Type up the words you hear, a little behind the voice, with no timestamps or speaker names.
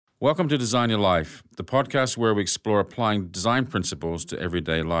Welcome to Design Your Life, the podcast where we explore applying design principles to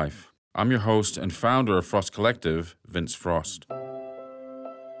everyday life. I'm your host and founder of Frost Collective, Vince Frost.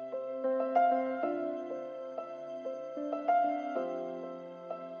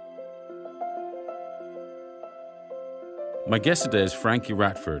 My guest today is Frankie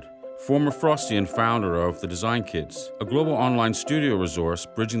Ratford, former Frosty and founder of The Design Kids, a global online studio resource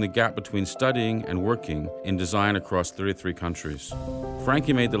bridging the gap between studying and working in design across 33 countries.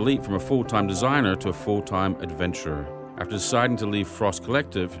 Frankie made the leap from a full-time designer to a full-time adventurer. After deciding to leave Frost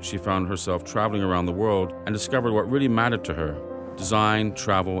Collective, she found herself traveling around the world and discovered what really mattered to her: design,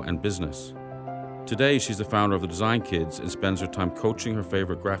 travel, and business. Today, she's the founder of The Design Kids and spends her time coaching her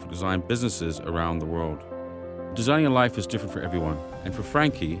favorite graphic design businesses around the world. Designing a life is different for everyone, and for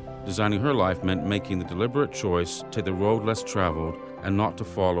Frankie, designing her life meant making the deliberate choice to take the road less traveled and not to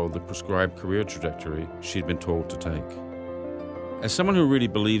follow the prescribed career trajectory she'd been told to take. As someone who really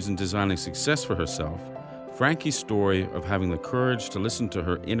believes in designing success for herself, Frankie's story of having the courage to listen to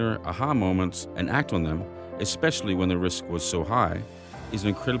her inner aha moments and act on them, especially when the risk was so high, is an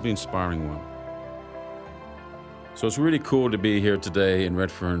incredibly inspiring one. So it's really cool to be here today in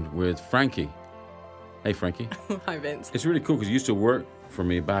Redfern with Frankie. Hey, Frankie. Hi, Vince. It's really cool because you used to work for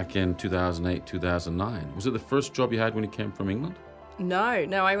me back in 2008, 2009. Was it the first job you had when you came from England? No,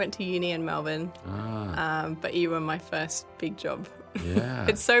 I went to uni in Melbourne, but you were my first big job. Yeah.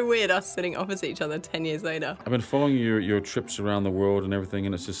 It's so weird us sitting opposite each other 10 years later. I've been following your trips around the world and everything,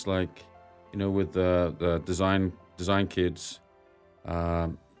 and it's just like, you know, with the design kids,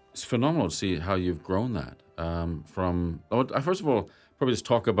 it's phenomenal to see how you've grown that. First of all, probably just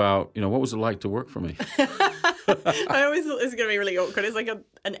talk about, you know, what was it like to work for me? I always thought this was going to be really awkward. It's like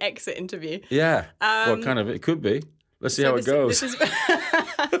an exit interview. Yeah. Well, kind of. It could be. Let's see how it goes. This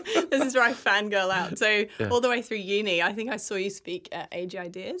is where I fangirl out. So all the way through uni, I think I saw you speak at AG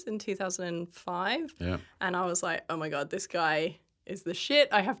Ideas in 2005. Yeah. And I was like, oh my God, this guy is the shit.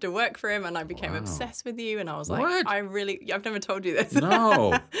 I have to work for him. And I became obsessed with you. And I was like, what? I've never told you this.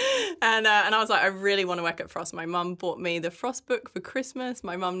 No. And I was like, I really want to work at Frost. My mum bought me the Frost book for Christmas.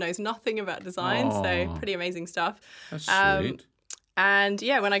 My mum knows nothing about design, so pretty amazing stuff. That's sweet. And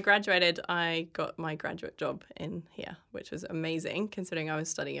yeah, when I graduated, I got my graduate job in here, which was amazing considering I was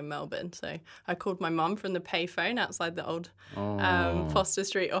studying in Melbourne. So I called my mum from the payphone outside the old Foster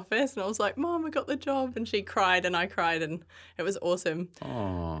Street office, and I was like, Mum, I got the job. And she cried and I cried, and it was awesome.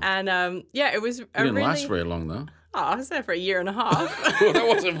 Oh. And it was You didn't last very long, though. Oh, I was there for a year and a half. Well, that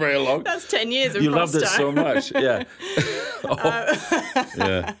wasn't very long. That's 10 years of You Frost loved it time. so much, yeah.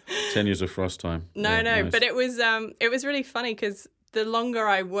 Yeah, 10 years of Frost time. Nice. But it was really funny because the longer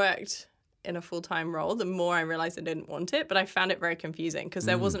I worked in a full-time role, the more I realized I didn't want it. But I found it very confusing because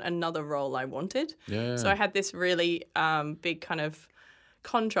there wasn't another role I wanted. Yeah. So I had this really big kind of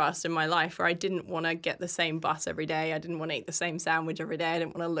contrast in my life where I didn't want to get the same bus every day. I didn't want to eat the same sandwich every day. I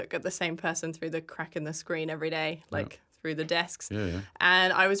didn't want to look at the same person through the crack in the screen every day, through the desks. Yeah.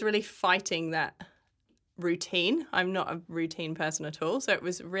 And I was really fighting that routine. I'm not a routine person at all. So it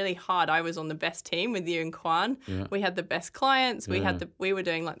was really hard. I was on the best team with you and Kwan. Yeah. We had the best clients. We were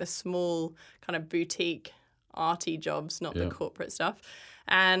doing like the small kind of boutique arty jobs, not the corporate stuff.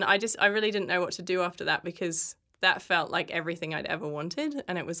 And I really didn't know what to do after that because that felt like everything I'd ever wanted.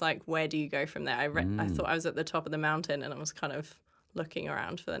 And it was like, where do you go from there? I thought I was at the top of the mountain and I was kind of looking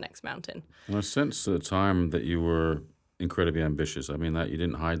around for the next mountain. Well, I sense at the time that you were incredibly ambitious. I mean, that you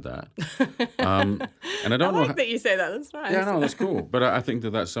didn't hide that. And I don't know that you say that. That's nice. Yeah, no, that's cool. But I think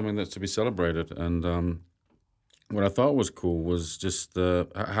that's something that's to be celebrated. And what I thought was cool was just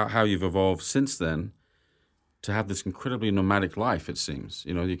how you've evolved since then to have this incredibly nomadic life. It seems,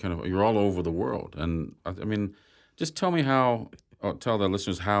 you know, you're all over the world. And I mean, just tell the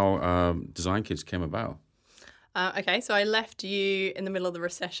listeners how Design Kids came about. Okay, so I left you in the middle of the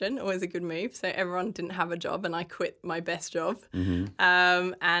recession, always a good move. So everyone didn't have a job and I quit my best job. Mm-hmm.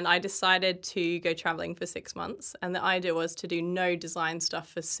 And I decided to go traveling for 6 months. And the idea was to do no design stuff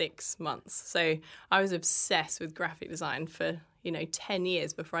for 6 months. So I was obsessed with graphic design for 10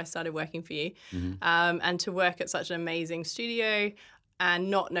 years before I started working for you. Mm-hmm. And to work at such an amazing studio and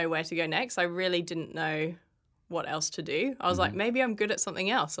not know where to go next, I really didn't know what else to do. I was like, maybe I'm good at something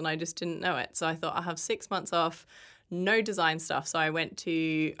else, and I just didn't know it. So I thought I'll have 6 months off, no design stuff. So I went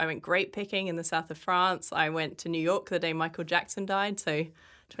grape picking in the south of France. I went to New York the day Michael Jackson died, so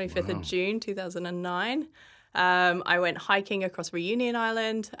 25th of June 2009. I went hiking across Reunion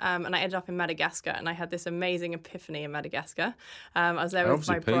Island, and I ended up in Madagascar, and I had this amazing epiphany in Madagascar. I was there with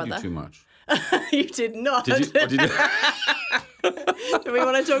my brother. I obviously paid you too much. You did not. Did you? Do we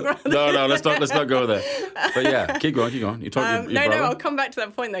want to talk about that? No, let's not go there. But yeah, keep going. You talk. No, I'll come back to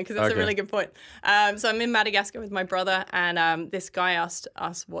that point though, because it's a really good point. So I'm in Madagascar with my brother, and this guy asked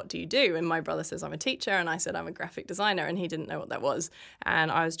us, "What do you do?" And my brother says, "I'm a teacher," and I said, "I'm a graphic designer," and he didn't know what that was.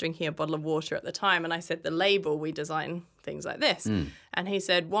 And I was drinking a bottle of water at the time, and I said, "The label, we design things like this," and he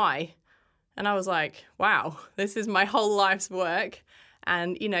said, "Why?" And I was like, "Wow, this is my whole life's work."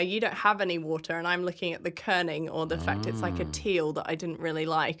 And, you know, you don't have any water, and I'm looking at the kerning or the fact it's like a teal that I didn't really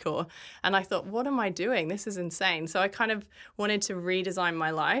like. And I thought, what am I doing? This is insane. So I kind of wanted to redesign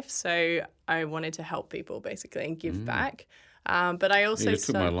my life. So I wanted to help people, basically, and give back. But I also... You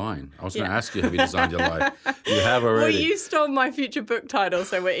took my line. I was going to ask you, have you designed your life? You have already. Well, you stole my future book title,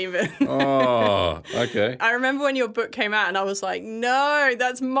 so we're even. Oh, okay. I remember when your book came out, and I was like, no,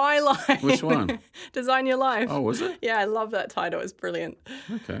 that's my life. Which one? Design Your Life. Oh, was it? Yeah, I love that title. It was brilliant.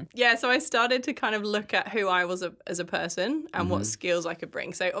 Okay. Yeah, so I started to kind of look at who I was as a person and what skills I could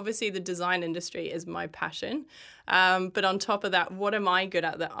bring. So obviously the design industry is my passion. But on top of that, what am I good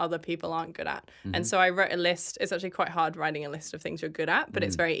at that other people aren't good at? And so I wrote a list. It's actually quite hard writing a list of things you're good at, but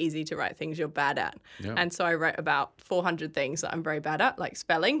it's very easy to write things you're bad at. Yep. And so I wrote about 400 things that I'm very bad at, like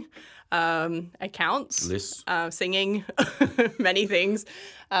spelling, accounts, lists, singing, many things,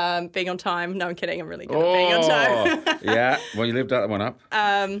 being on time. No, I'm kidding. I'm really good at being on time. Yeah. Well, you lived that one up.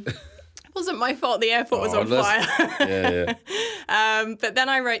 It wasn't my fault the airport was on fire. Yeah. But then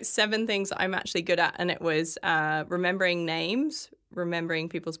I wrote 7 things that I'm actually good at, and it was remembering names, remembering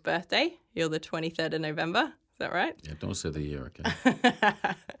people's birthday. You're the 23rd of November. Is that right? Yeah, don't say the year, okay?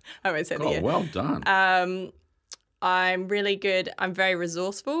 I won't say the year. Well done. I'm really good. I'm very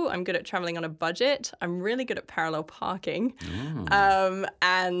resourceful. I'm good at traveling on a budget. I'm really good at parallel parking.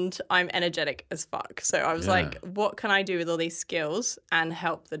 And I'm energetic as fuck. So I was like, what can I do with all these skills and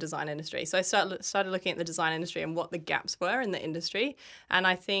help the design industry? So I started looking at the design industry and what the gaps were in the industry. And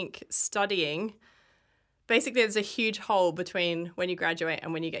I think studying... Basically, there's a huge hole between when you graduate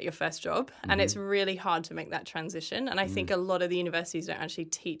and when you get your first job. And it's really hard to make that transition. And I think a lot of the universities don't actually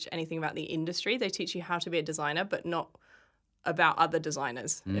teach anything about the industry. They teach you how to be a designer, but not about other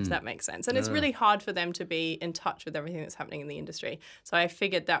designers, if that makes sense. And it's really hard for them to be in touch with everything that's happening in the industry. So I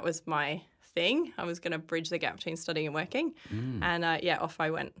figured that was my thing. I was going to bridge the gap between studying and working. And off I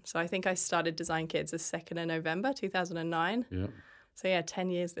went. So I think I started Design Kids the 2nd of November, 2009. Yeah. So 10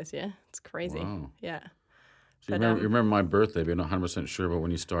 years this year. It's crazy. Wow. Yeah. So you remember my birthday, but you're not 100% sure about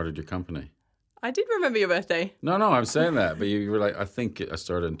when you started your company. I did remember your birthday. No, I'm saying that, but you were like, I think I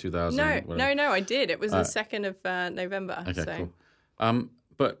started in 2000. No, I did. It was the 2nd of November. Okay, cool.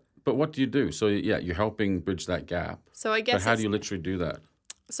 But what do you do? So you're helping bridge that gap. So I guess. But how do you literally do that?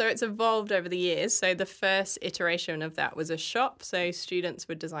 So it's evolved over the years. So the first iteration of that was a shop. So students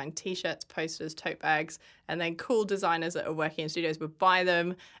would design T-shirts, posters, tote bags, and then cool designers that are working in studios would buy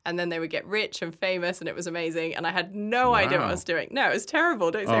them, and then they would get rich and famous, and it was amazing. And I had no idea what I was doing. No, it was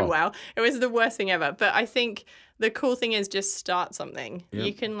terrible. Don't say wow. It was the worst thing ever. But I think the cool thing is just start something. Yep.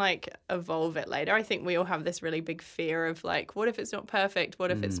 You can evolve it later. I think we all have this really big fear of what if it's not perfect?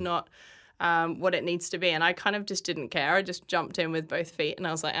 What if it's not... what it needs to be. And I kind of just didn't care. I just jumped in with both feet and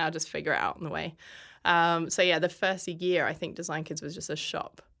I was like, I'll just figure it out on the way. The first year, I think Design Kids was just a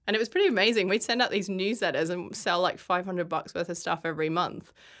shop. And it was pretty amazing. We'd send out these newsletters and sell $500 worth of stuff every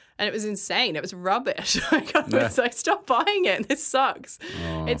month. And it was insane. It was rubbish. I was like, stop buying it. This sucks.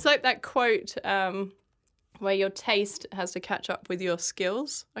 Oh. It's like that quote where your taste has to catch up with your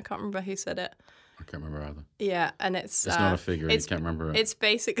skills. I can't remember who said it. I can't remember either. Yeah, and it's not a figure. You can't remember it. It's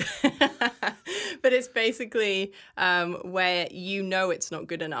basically, but it's basically where you know it's not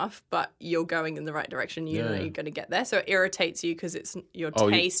good enough, but you're going in the right direction. You know you're going to get there. So it irritates you because it's your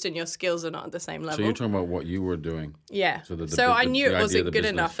taste and your skills are not at the same level. So you're talking about what you were doing. Yeah. So I knew it wasn't good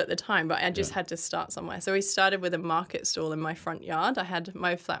enough at the time, but I just had to start somewhere. So we started with a market stall in my front yard.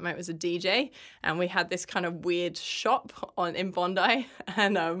 My flatmate was a DJ, and we had this kind of weird shop in Bondi,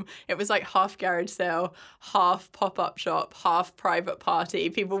 and it was like half garage sale, half pop-up shop, half private party.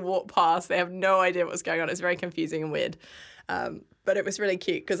 People walk past, they have no idea what's going on. It's very confusing and weird. But it was really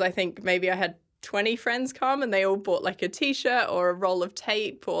cute because I think maybe I had 20 friends come and they all bought a T-shirt or a roll of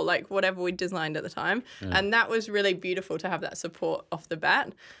tape or whatever we designed at the time. Yeah. And that was really beautiful to have that support off the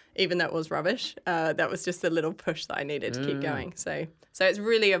bat, even though it was rubbish. That was just a little push that I needed to keep going. So it's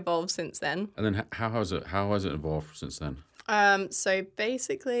really evolved since then. And then how has it evolved since then? So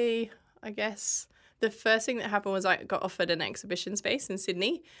basically, I guess the first thing that happened was I got offered an exhibition space in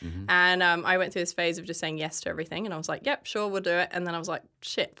Sydney. Mm-hmm. And I went through this phase of just saying yes to everything. And I was like, yep, sure, we'll do it. And then I was like,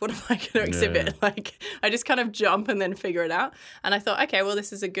 shit, what am I going to exhibit? Yeah. Like, I just kind of jump and then figure it out. And I thought, okay, well,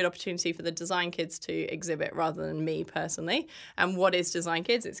 this is a good opportunity for the design kids to exhibit rather than me personally. And what is Design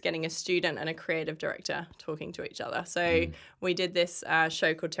Kids? It's getting a student and a creative director talking to each other. So we did this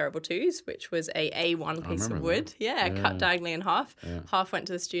show called Terrible Twos, which was a A1 piece of wood. Cut diagonally in half. Half went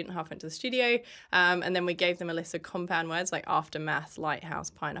to the student, half went to the studio. And then we gave them a list of compound words like aftermath, lighthouse,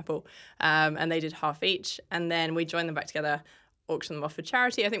 pineapple. And they did half each. And then we joined them back together, auction them off for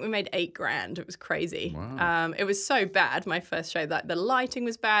charity. I think we made $8,000. It was crazy. Wow. It was so bad, my first show, that the lighting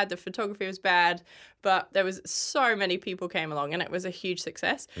was bad, the photography was bad, but there was so many people came along and it was a huge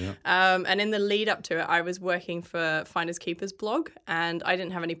success. Yeah. And in the lead up to it, I was working for Finders Keepers blog and I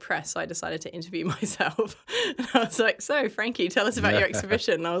didn't have any press, so I decided to interview myself. And I was like, so Frankie, tell us about your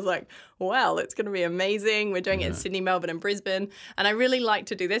exhibition. And I was like, well, it's going to be amazing. We're doing it in Sydney, Melbourne and Brisbane. And I really like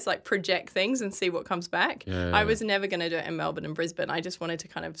to do this, like project things and see what comes back. I was never going to do it in Melbourne and Brisbane. I just wanted to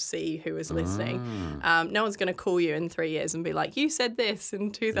kind of see who was listening. No one's going to call you in 3 years and be like, you said this in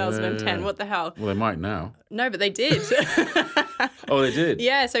 2010. What the hell? Well, they might now. No, but they did. Oh, they did?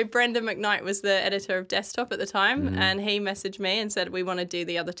 Yeah, so Brendan McKnight was the editor of Desktop at the time, and he messaged me and said, we want to do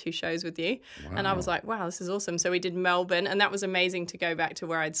the other 2 shows with you. Wow. And I was like, wow, this is awesome. So we did Melbourne, and that was amazing to go back to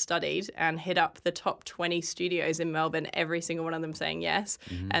where I'd studied and hit up the top 20 studios in Melbourne, every single one of them saying yes.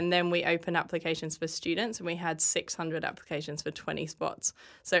 And then we opened applications for students, and we had 600 applications for 20 spots.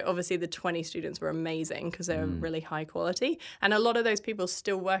 So obviously the 20 students were amazing because they were really high quality. And a lot of those people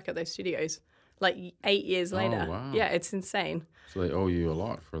still work at those studios, like 8 years later. Wow. Yeah, it's insane. So they owe you a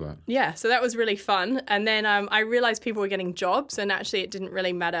lot for that. Yeah, so that was really fun. And then I realized people were getting jobs, and actually it didn't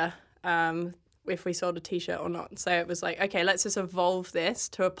really matter if we sold a T-shirt or not. So it was like, okay, let's just evolve this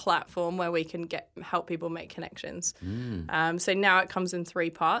to a platform where we can help people make connections. So now it comes in 3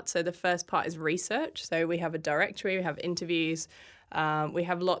 parts. So the first part is research. So we have a directory, we have interviews, we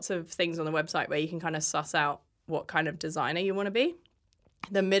have lots of things on the website where you can kind of suss out what kind of designer you want to be.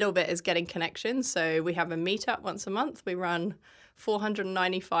 The middle bit is getting connections. So we have a meetup once a month. We run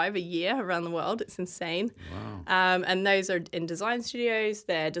 495 a year around the world. It's insane. Wow. And those are in design studios.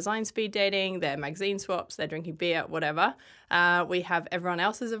 They're design speed dating. They're magazine swaps. They're drinking beer, whatever. We have everyone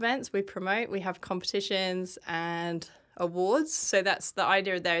else's events we promote. We have competitions and awards. So that's the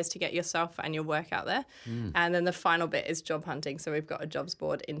idea there, is to get yourself and your work out there. And then the final bit is job hunting. So we've got a jobs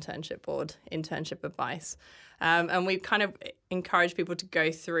board, internship advice. And we kind of encourage people to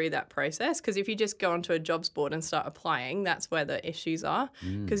go through that process, because if you just go onto a jobs board and start applying, that's where the issues are,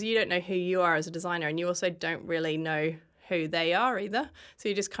 because you don't know who you are as a designer, and you also don't really know who they are either. So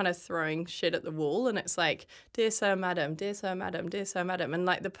you're just kind of throwing shit at the wall, and it's like, dear sir, madam, dear sir, madam, dear sir, madam. And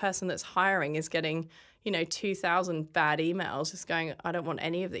like the person that's hiring is getting, 2,000 bad emails just going, I don't want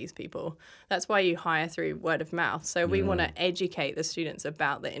any of these people. That's why you hire through word of mouth. So we want to educate the students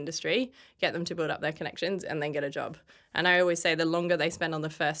about the industry, get them to build up their connections, and then get a job. And I always say the longer they spend on the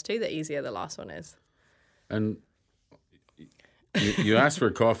first 2, the easier the last one is. And you asked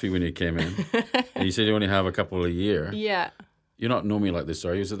for coffee when you came in, and you said you only have a couple a year. Yeah. You're not normally like this,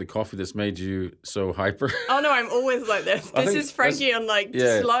 are you? Is it the coffee that's made you so hyper? Oh, no, I'm always like this. This is Frankie on,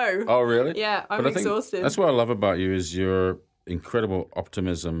 slow. Oh, really? Yeah, I'm exhausted. That's what I love about you, is your incredible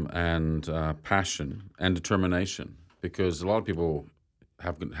optimism and passion and determination, because a lot of people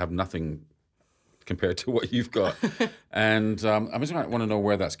have nothing compared to what you've got. And I just want to know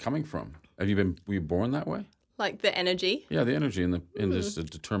where that's coming from. Were you born that way? Like the energy. Yeah, the energy and this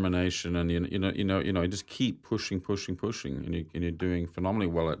determination, and you just keep pushing, and you're doing phenomenally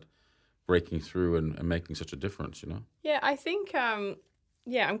well at breaking through and making such a difference. Yeah, I think I'm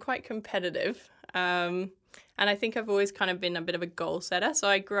quite competitive, and I think I've always kind of been a bit of a goal setter. So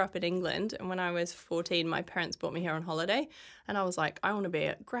I grew up in England, and when I was 14, my parents brought me here on holiday, and I was like, I want to be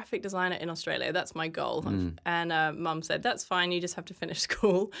a graphic designer in Australia. That's my goal. And Mum said, that's fine. You just have to finish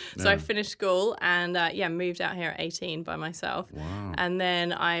school. So I finished school and moved out here at 18 by myself. Wow. And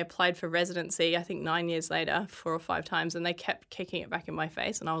then I applied for residency, I think 9 years later, 4 or 5 times, and they kept kicking it back in my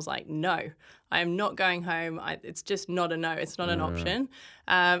face. And I was like, no, I am not going home. It's just not a no. It's not an option.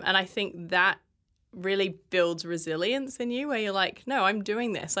 And I think that really builds resilience in you, where you're like, no, I'm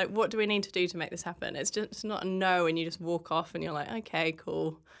doing this. Like, what do we need to do to make this happen? It's just not a no, and you just walk off and you're like, okay,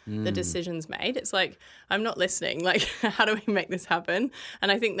 cool. The decision's made. It's like, I'm not listening. Like, how do we make this happen?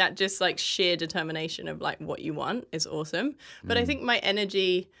 And I think that just like sheer determination of like what you want is awesome. But I think my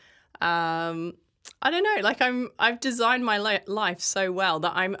energy, I don't know, like I've designed my life so well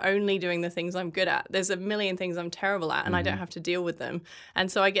that I'm only doing the things I'm good at. There's a million things I'm terrible at, and I don't have to deal with them.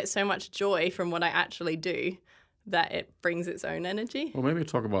 And so I get so much joy from what I actually do that it brings its own energy. Well, maybe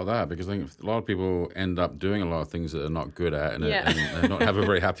talk about that, because I think a lot of people end up doing a lot of things that they're not good at and, Yeah. and not have a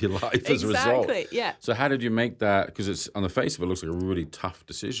very happy life as a result. Exactly, yeah. So how did you make that? Because it's on the face of it, looks like a really tough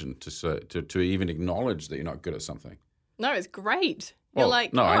decision to even acknowledge that you're not good at something. No, it's great. You're Well,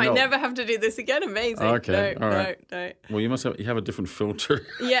 like, no, I I know. never have to do this again. Amazing. Okay, No, all right. no. Well, you have a different filter.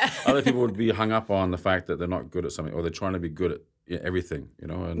 Yeah. Other people would be hung up on the fact that they're not good at something, or they're trying to be good at everything, you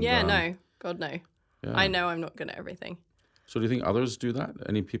know? And, Yeah, no. God, no. yeah. I know I'm not good at everything. So do you think others do that?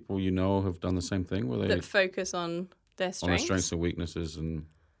 Any people you know have done the same thing, where they That focus on their on their strengths. strengths and weaknesses? And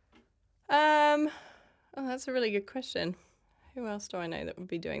Oh, that's a really good question. Who else do I know that would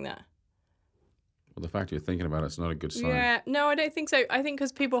be doing that? well, the fact you're thinking about it's not a good sign. Yeah, no, I don't think so. I think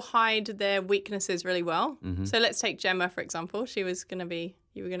because people hide their weaknesses really well. Mm-hmm. So let's take Gemma, for example. You were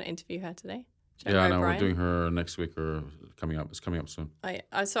going to interview her today. Gemma Yeah, I know. We're O'Brien. doing her next week or coming up. It's coming up soon.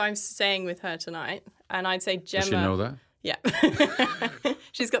 So I'm staying with her tonight, and I'd say Gemma. Does she know that? Yeah.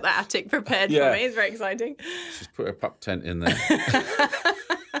 She's got the attic prepared Yeah. for me. It's very exciting. She's put a pup tent in there.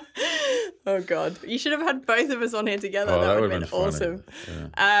 Oh, God. You should have had both of us on here together. Oh, that would would've have been been awesome.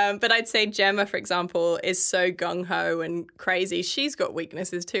 funny. But I'd say Gemma, for example, is so gung-ho and crazy. She's got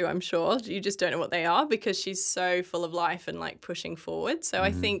weaknesses too, I'm sure. You just don't know what they are because she's so full of life and like pushing forward. So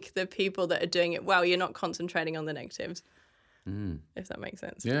I think the people that are doing it well, you're not concentrating on the negatives, if that makes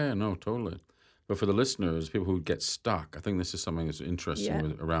sense. Yeah, no, totally. But for the listeners, people who get stuck, I think this is something that's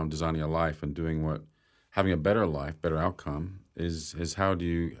interesting Yeah. around designing a life and having a better life, better outcome is how do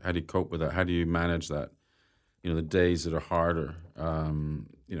you cope with that? How do you manage that? You know, the days that are harder.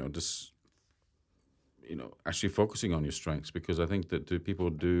 Actually focusing on your strengths, because I think that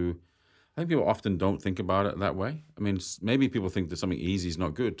people often don't think about it that way. I mean, maybe people think that something easy is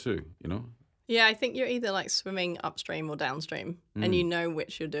not good too. You know. Yeah, I think you're either like swimming upstream or downstream, and you know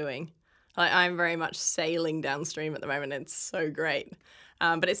which you're doing. Like I'm very much sailing downstream at the moment. It's so great.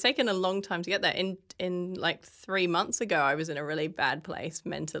 But it's taken a long time to get there. In like 3 months ago, I was in a really bad place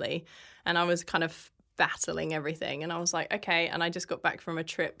mentally, and I was kind of battling everything. And I was like, okay. And I just got back from a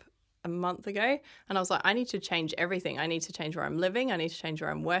trip a month ago, and I was like, I need to change everything. I need to change where I'm living. I need to change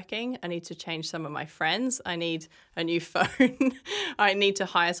where I'm working. I need to change some of my friends. I need a new phone. I need to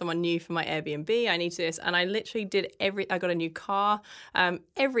hire someone new for my Airbnb. I need to this. And I literally did I got a new car,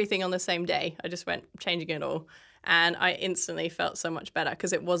 everything on the same day. I just went changing it all. And I instantly felt so much better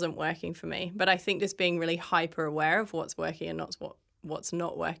because it wasn't working for me. But I think just being really hyper aware of what's working and what's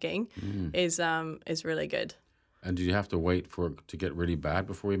not working is really good. And did you have to wait for it to get really bad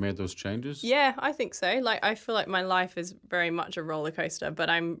before you made those changes? Yeah, I think so. Like I feel like my life is very much a roller coaster, but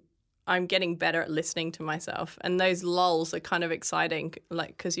I'm getting better at listening to myself. And those lulls are kind of exciting,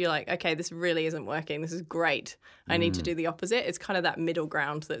 like because you're like, okay, this really isn't working. This is great. I need to do the opposite. It's kind of that middle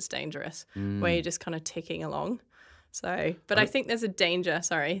ground that's dangerous, where you're just kind of ticking along. So, but I think there's a danger,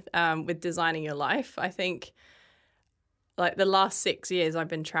 with designing your life. I think like the last 6 years I've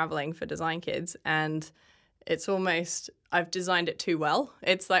been traveling for Design Kids, and it's almost, I've designed it too well.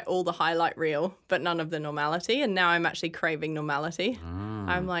 It's like all the highlight reel, but none of the normality. And now I'm actually craving normality.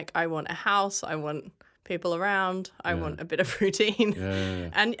 I'm like, I want a house. I want people around. I want a bit of routine. Yeah.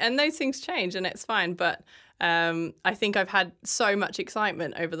 And those things change and it's fine. But I think I've had so much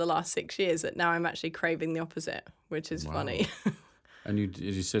excitement over the last 6 years that now I'm actually craving the opposite, which is funny. And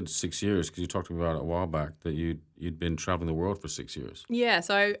you said 6 years, because you talked about it a while back, that you'd been traveling the world for 6 years. Yeah.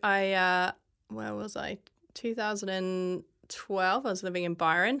 So I where was I? 2012, I was living in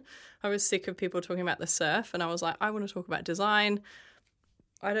Byron. I was sick of people talking about the surf, and I was like, I want to talk about design.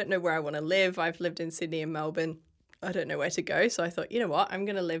 I don't know where I want to live. I've lived in Sydney and Melbourne. I don't know where to go. So I thought, you know what? I'm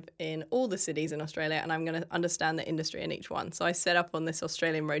going to live in all the cities in Australia, and I'm going to understand the industry in each one. So I set up on this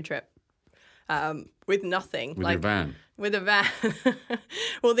Australian road trip with nothing. With your van? With a van.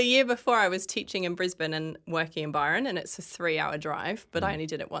 Well, the year before I was teaching in Brisbane and working in Byron, and it's a 3-hour drive, but I only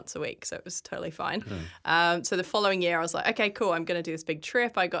did it once a week, so it was totally fine. So the following year I was like, okay, cool, I'm going to do this big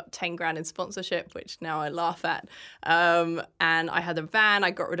trip. I got 10 grand in sponsorship, which now I laugh at. And I had a van. I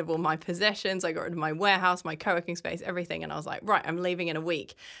got rid of all my possessions. I got rid of my warehouse, my co-working space, everything. And I was like, right, I'm leaving in a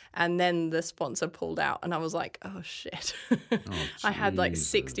week. And then the sponsor pulled out, and I was like, oh, shit. I had like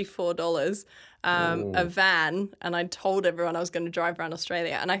 $64. A van, and I told everyone I was going to drive around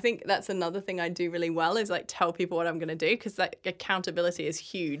Australia. And I think that's another thing I do really well is like tell people what I'm going to do, because that accountability is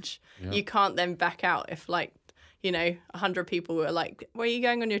huge. Yeah. You can't then back out if 100 people were like, where are you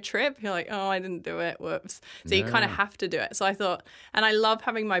going on your trip? You're like, oh, I didn't do it. Whoops. So you kind of have to do it. So I thought, and I love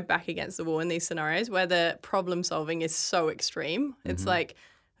having my back against the wall in these scenarios where the problem solving is so extreme. It's like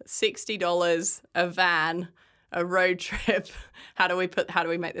 $60, a van, a road trip. How do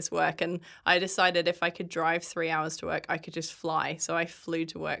we make this work? And I decided if I could drive 3 hours to work, I could just fly. So I flew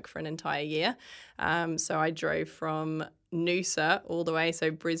to work for an entire year. So I drove from Noosa all the way,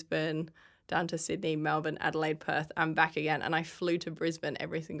 so Brisbane down to Sydney, Melbourne, Adelaide, Perth, and back again. And I flew to Brisbane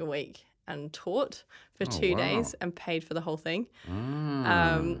every single week and taught for 2 days and paid for the whole thing.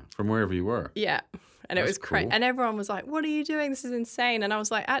 From wherever you were. Yeah. And it was crazy. Cool. And everyone was like, what are you doing? This is insane. And I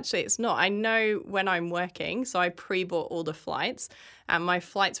was like, actually, it's not. I know when I'm working. So I pre-bought all the flights and my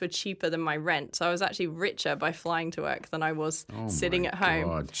flights were cheaper than my rent. So I was actually richer by flying to work than I was sitting at home.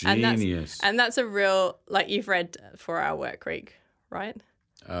 God, genius. And that's a real, like you've read 4 Hour Work Week, right?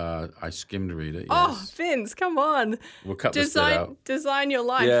 I skimmed read it, yes. Oh, Vince, come on. We'll cut this bit out. Design Your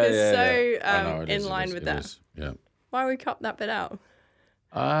Life is so in line with that. Yeah. Why we cut that bit out?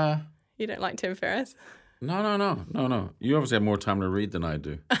 You don't like Tim Ferriss? No. You obviously have more time to read than I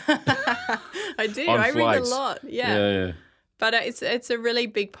do. I do. On I flights. read a lot. Yeah. But it's a really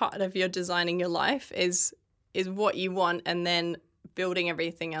big part of your designing your life is what you want and then building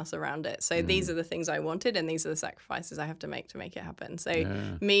everything else around it. So these are the things I wanted and these are the sacrifices I have to make it happen. So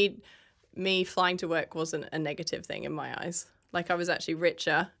me flying to work wasn't a negative thing in my eyes. Like I was actually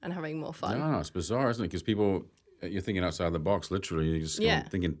richer and having more fun. No, it's bizarre, isn't it? Because people, you're thinking outside the box, literally. You're just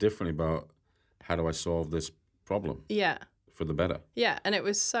thinking differently about how do I solve this problem? Yeah. For the better. Yeah, and it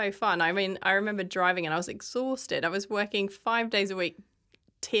was so fun. I mean, I remember driving and I was exhausted. I was working 5 days a week,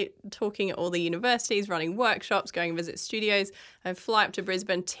 talking at all the universities, running workshops, going to visit studios, and fly up to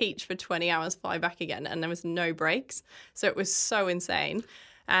Brisbane, teach for 20 hours, fly back again, and there was no breaks. So it was so insane.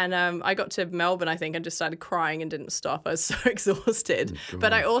 And I got to Melbourne, I think, and just started crying and didn't stop. I was so exhausted. Oh,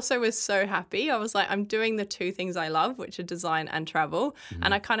 but I also was so happy. I was like, I'm doing the two things I love, which are design and travel. Mm-hmm.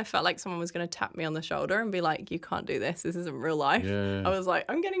 And I kind of felt like someone was going to tap me on the shoulder and be like, you can't do this. This isn't real life. Yeah. I was like,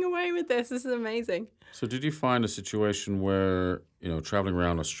 I'm getting away with this. This is amazing. So did you find a situation where, traveling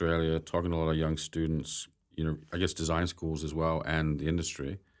around Australia, talking to a lot of young students, I guess design schools as well and the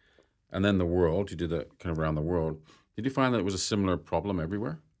industry, and then the world, you did that kind of around the world. Did you find that it was a similar problem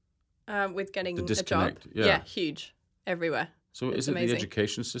everywhere? With getting the disconnect, a job? Yeah, huge. Everywhere. So is it the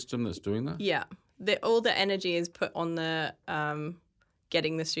education system that's doing that? Yeah. All the energy is put on the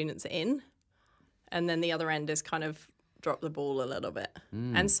getting the students in, and then the other end is kind of drop the ball a little bit.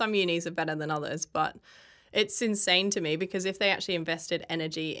 And some unis are better than others, but it's insane to me because if they actually invested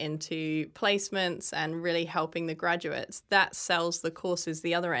energy into placements and really helping the graduates, that sells the courses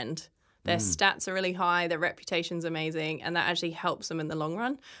the other end. Their stats are really high, their reputation's amazing, and that actually helps them in the long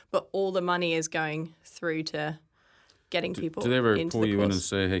run. But all the money is going through to getting people into the course. Do they ever pull you in and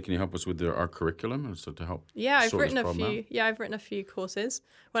say, hey, can you help us with our curriculum and so to help I've written a few. Yeah, I've written a few courses.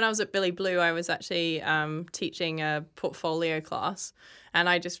 When I was at Billy Blue, I was actually teaching a portfolio class, and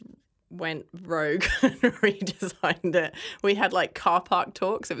I just went rogue and redesigned it. We had like car park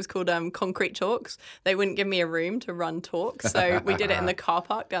talks. It was called Concrete Talks. They wouldn't give me a room to run talks, so we did it in the car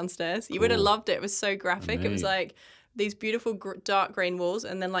park downstairs. You would have loved it. It was so graphic. Amazing. It was like these beautiful dark green walls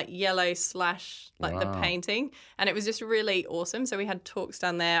and then like yellow / like the painting, and it was just really awesome. So we had talks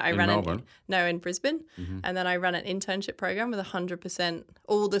down there. In Melbourne? In Brisbane. And then I ran an internship program with 100%.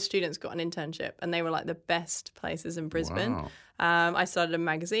 All the students got an internship, and they were like the best places in Brisbane. Wow. I started a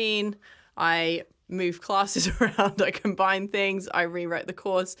magazine. I moved classes around. I combined things. I rewrote the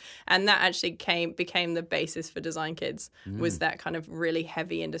course, and that actually became the basis for Design Kids. Was that kind of really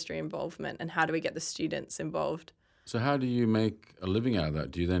heavy industry involvement, and how do we get the students involved? So how do you make a living out of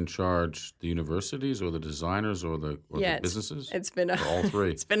that? Do you then charge the universities or the designers or the businesses? It's been all three.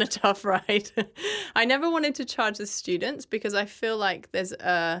 It's been a tough ride. I never wanted to charge the students because I feel like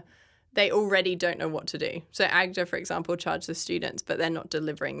they already don't know what to do. So Agda, for example, charge the students, but they're not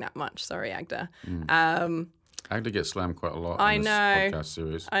delivering that much. Sorry, Agda. Agda gets slammed quite a lot in this podcast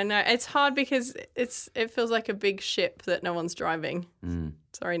series. I know. It's hard because it feels like a big ship that no one's driving.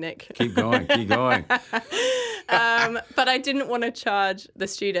 Sorry, Nick. Keep going. But I didn't want to charge the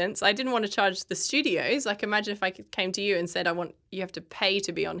students. I didn't want to charge the studios. Like, imagine if I came to you and said, you have to pay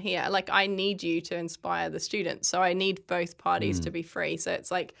to be on here. Like, I need you to inspire the students. So I need both parties to be free. So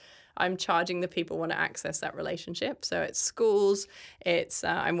it's like, I'm charging the people who want to access that relationship. So it's schools. It's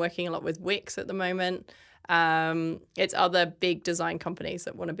I'm working a lot with Wix at the moment. It's other big design companies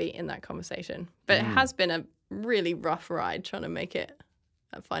that want to be in that conversation. But it has been a really rough ride trying to make it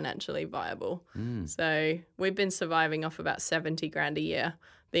financially viable. So we've been surviving off about 70 grand a year.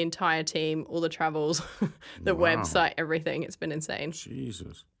 The entire team, all the travels, the website, everything. It's been insane.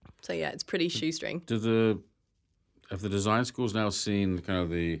 Jesus. So yeah, it's pretty shoestring. Have the design schools now seen kind of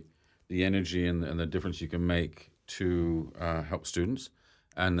the energy and the difference you can make to help students?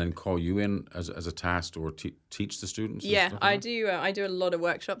 and then call you in as a task or teach the students? Yeah, I do. I do a lot of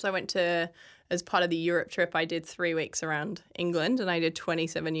workshops. I went to, as part of the Europe trip, I did 3 weeks around England, and I did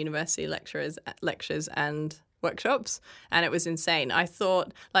 27 university lectures and workshops, and it was insane. I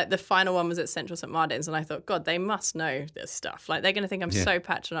thought, like, the final one was at Central St Martin's, and I thought, God, they must know this stuff. Like, they're going to think I'm so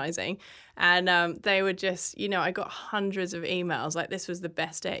patronizing. And they would just, I got hundreds of emails like, this was the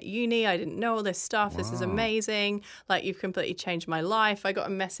best day at uni. I didn't know all this stuff. Wow. This is amazing. Like, you've completely changed my life. I got a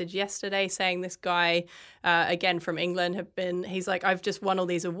message yesterday saying this guy, again from England, he's like, I've just won all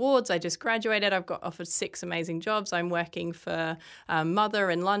these awards. I just graduated. I've got offered 6 amazing jobs. I'm working for Mother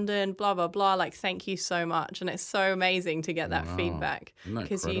in London, blah, blah, blah. Like, thank you so much. And it's so amazing to get that feedback. Isn't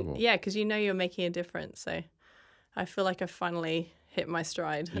that incredible? Because you're making a difference. So I feel like I've finally hit my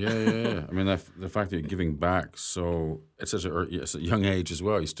stride. Yeah. I mean, the fact that you're giving back, so it's at a young age as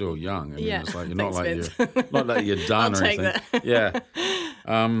well. You're still young. I mean, it's like you're not like you're done or anything. That. Yeah.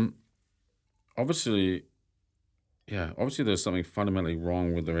 Obviously, there's something fundamentally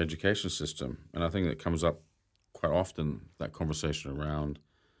wrong with their education system, and I think that comes up quite often. That conversation around,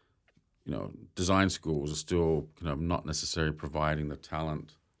 design schools are still not necessarily providing the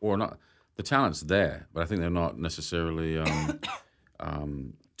talent, or not. The talent's there, but I think they're not necessarily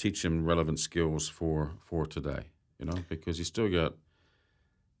teaching relevant skills for today. Because you still get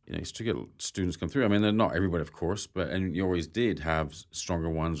students come through. I mean, they're not everybody, of course, and you always did have stronger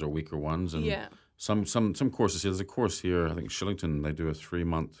ones or weaker ones. And some courses here. There's a course here, I think Shillington. They do a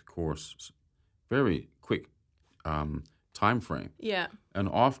 3-month course, very quick time frame. Yeah. And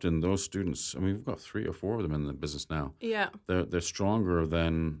often those students, I mean, we've got 3 or 4 of them in the business now. Yeah. They're stronger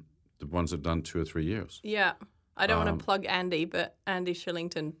than the ones that have done 2 or 3 years. Yeah. I don't want to plug Andy, but Andy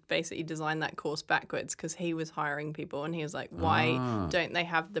Shillington basically designed that course backwards because he was hiring people, and he was like, why don't they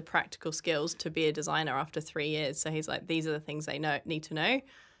have the practical skills to be a designer after 3 years? So he's like, these are the things they need to know.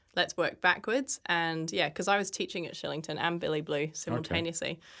 Let's work backwards. And because I was teaching at Shillington and Billy Blue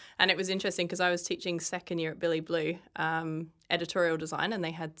simultaneously. Okay. And it was interesting because I was teaching second year at Billy Blue editorial design, and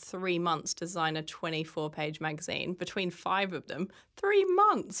they had 3 months to design a 24-page magazine between 5 of them. 3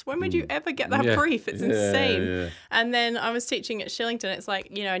 months. When would you ever get that brief? It's insane. Yeah. And then I was teaching at Shillington. It's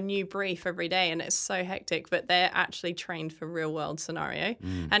like, a new brief every day, and it's so hectic, but they're actually trained for real world scenario.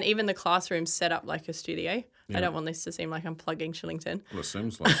 And even the classroom's set up like a studio. Yeah. I don't want this to seem like I'm plugging Shillington. Well, it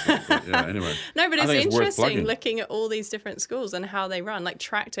seems like it, but anyway. No, but it's interesting looking at all these different schools and how they run. Like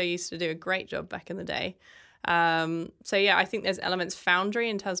Tractor used to do a great job back in the day. I think there's elements. Foundry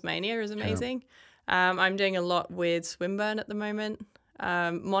in Tasmania is amazing. Yeah. I'm doing a lot with Swinburne at the moment.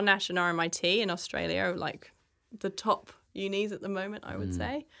 Monash and RMIT in Australia are like the top unis at the moment, I would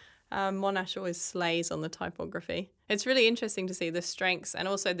say. Monash always slays on the typography. It's really interesting to see the strengths and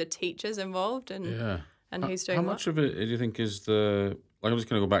also the teachers involved and who's doing what. How much of it do you think is I'm just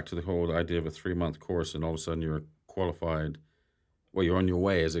going to go back to the whole idea of a 3-month course and all of a sudden you're qualified, you're on your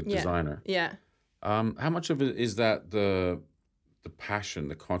way as a designer. Yeah. How much of it is that the passion,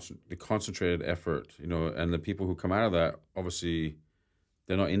 the concentrated effort, and the people who come out of that, obviously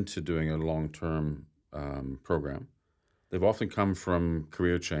they're not into doing a long-term program. They've often come from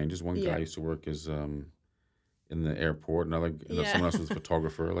career changes. One guy used to work as in the airport, another someone else was a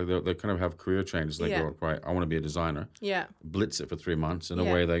photographer. Like they kind of have career changes. They go, right, I want to be a designer. Yeah. Blitz it for 3 months, and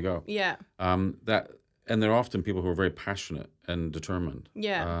away they go. Yeah. And they're often people who are very passionate and determined.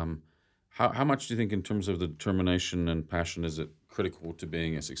 Yeah. How much do you think, in terms of the determination and passion, is it critical to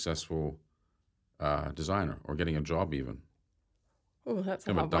being a successful designer or getting a job even? Oh, that's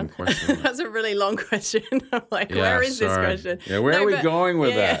kind a of a dumb one. question. That's a really long question. I'm like, where is this question? Yeah, where are we going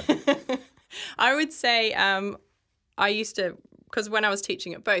with that? I would say I used to, because when I was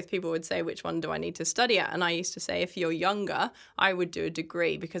teaching at both, people would say, which one do I need to study at? And I used to say, if you're younger, I would do a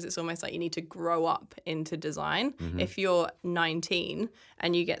degree, because it's almost like you need to grow up into design. Mm-hmm. If you're 19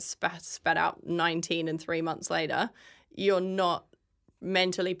 and you get spat out 19 and 3 months later, you're not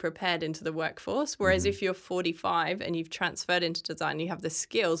mentally prepared into the workforce. Whereas if you're 45 and you've transferred into design, you have the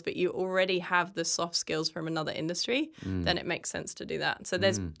skills, but you already have the soft skills from another industry, then it makes sense to do that. So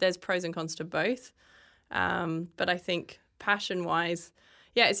there's pros and cons to both. But I think passion-wise,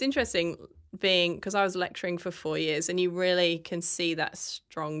 it's interesting because I was lecturing for 4 years, and you really can see that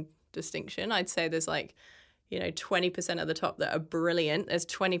strong distinction. I'd say there's 20% at the top that are brilliant. There's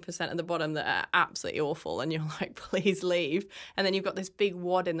 20% at the bottom that are absolutely awful, and you're like, please leave. And then you've got this big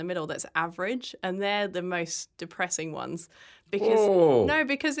wad in the middle that's average, and they're the most depressing ones.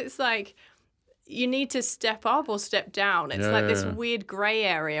 Because it's like you need to step up or step down. It's this weird grey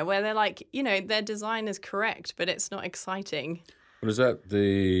area where they're like, their design is correct, but it's not exciting. But is that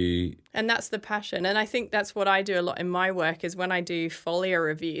And that's the passion. And I think that's what I do a lot in my work is when I do folio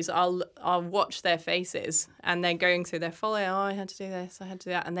reviews, I'll watch their faces and they're going through their folio. Oh, I had to do this, I had to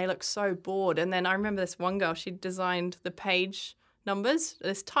do that. And they look so bored. And then I remember this one girl, she designed the page numbers,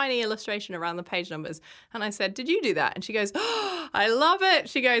 this tiny illustration around the page numbers. And I said, did you do that? And she goes, oh, I love it.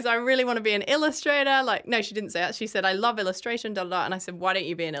 She goes, I really want to be an illustrator. Like, no, she didn't say that. She said, I love illustration, da, da, da. And I said, why don't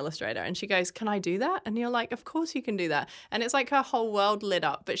you be an illustrator? And she goes, can I do that? And you're like, of course you can do that. And it's like her whole world lit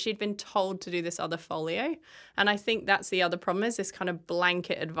up, but she'd been told to do this other folio. And I think that's the other problem is this kind of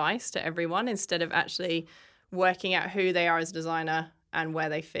blanket advice to everyone instead of actually working out who they are as a designer and where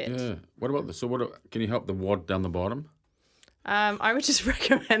they fit. Yeah. What about can you help the wad down the bottom? I would just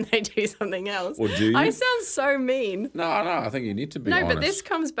recommend they do something else. Or do you? I sound so mean. No, I think you need to be honest. No, but this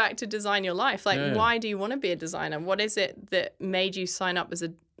comes back to design your life. Like, why do you want to be a designer? What is it that made you sign up as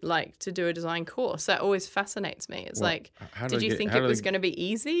to do a design course? That always fascinates me. It's did you think it was going to be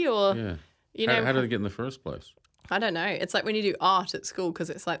easy or, you know? How did it get in the first place? I don't know. It's like when you do art at school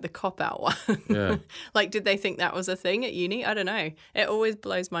because it's like the cop-out one. Yeah. Like, did they think that was a thing at uni? I don't know. It always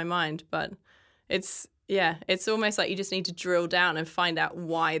blows my mind, but it's almost like you just need to drill down and find out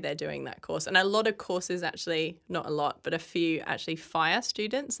why they're doing that course. And a lot of courses actually, not a lot, but a few actually fire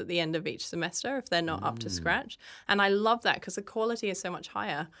students at the end of each semester if they're not up to scratch. And I love that because the quality is so much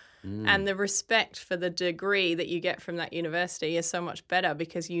higher. And the respect for the degree that you get from that university is so much better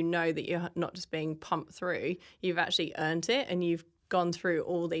because you know that you're not just being pumped through, you've actually earned it and you've gone through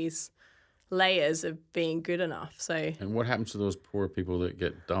all these layers of being good enough. And what happens to those poor people that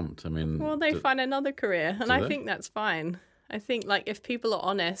get dumped? I mean, well, they find another career, and I think that's fine. I think like if people are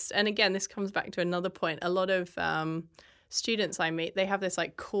honest, and again, this comes back to another point. A lot of students I meet, they have this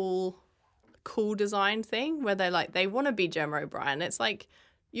like cool design thing where they want to be Gemma O'Brien. It's like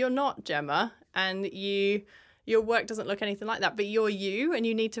you're not Gemma, and your work doesn't look anything like that, but you're you, and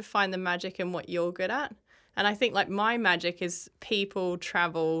you need to find the magic in what you're good at. And I think like my magic is people,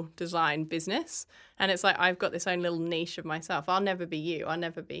 travel, design, business. And it's like I've got this own little niche of myself. I'll never be you. I'll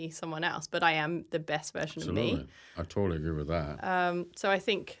never be someone else. But I am the best version of me. I totally agree with that. So I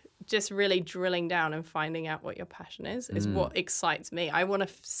think just really drilling down and finding out what your passion is what excites me. I want to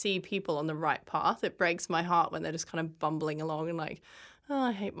see people on the right path. It breaks my heart when they're just kind of bumbling along and like, oh,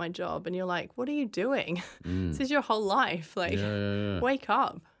 I hate my job. And you're like, what are you doing? This is your whole life. Like, wake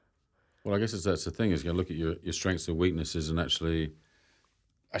up. Well, I guess that's the thing is you look at your strengths and weaknesses and actually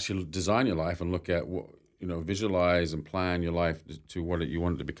design your life and look at what, visualize and plan your life to what you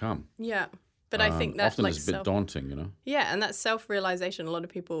want it to become. Yeah. But I think that's often it's a bit daunting, Yeah, and that self-realization, a lot of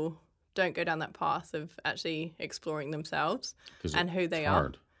people don't go down that path of actually exploring themselves and who they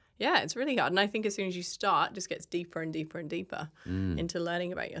are. Yeah, it's really hard. And I think as soon as you start, it just gets deeper and deeper and deeper into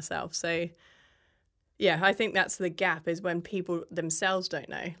learning about yourself. So yeah, I think that's the gap is when people themselves don't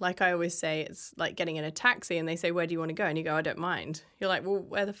know. Like I always say, it's like getting in a taxi and they say, where do you want to go? And you go, I don't mind. You're like, well,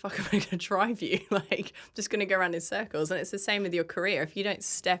 where the fuck am I going to drive you? Like, I'm just going to go around in circles. And it's the same with your career. If you don't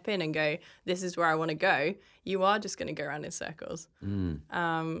step in and go, this is where I want to go, you are just going to go around in circles. And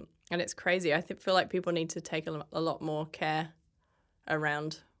it's crazy. I feel like people need to take a lot more care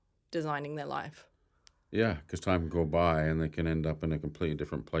around designing their life. Yeah, because time can go by and they can end up in a completely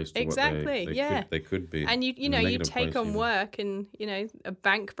different place to what they could be. And you take on work and, a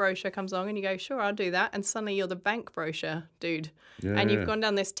bank brochure comes along and you go, sure, I'll do that. And suddenly you're the bank brochure dude. Yeah, and you've gone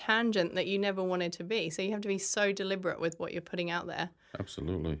down this tangent that you never wanted to be. So you have to be so deliberate with what you're putting out there.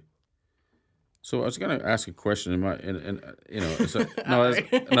 Absolutely. So I was going to ask a question. Here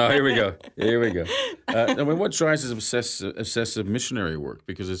we go. I mean, what drives this obsessive missionary work?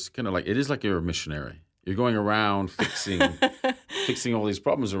 Because it's kind of like, it is like you're a missionary. You're going around fixing all these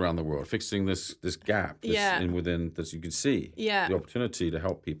problems around the world, fixing this gap within that you can see. Yeah. The opportunity to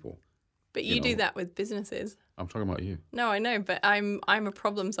help people. But you do that with businesses. I'm talking about you. No, I know, but I'm a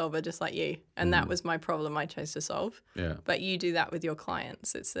problem solver just like you, and that was my problem I chose to solve. Yeah. But you do that with your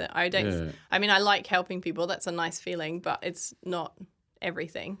clients. It's that I don't. Yeah. I mean, I like helping people. That's a nice feeling, but it's not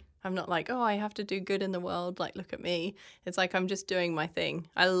everything. I'm not like, oh, I have to do good in the world. Like, look at me. It's like I'm just doing my thing.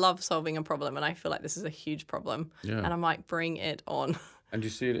 I love solving a problem, and I feel like this is a huge problem. Yeah. And I'm like, bring it on. And do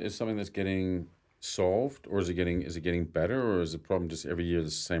you see it as something that's getting solved, or is it getting better, or is the problem just every year the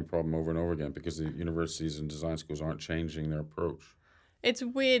same problem over and over again because the universities and design schools aren't changing their approach? It's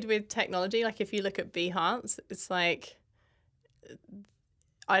weird with technology. Like if you look at Behance, it's like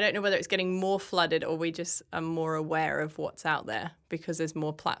I don't know whether it's getting more flooded or we just are more aware of what's out there because there's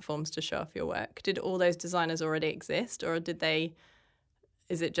more platforms to show off your work. Did all those designers already exist, or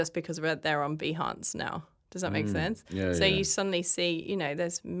is it just because they're on Behance now Does that make sense? Yeah, so yeah. you suddenly see, you know,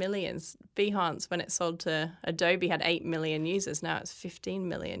 there's millions. Behance, when it sold to Adobe, had 8 million users. Now it's 15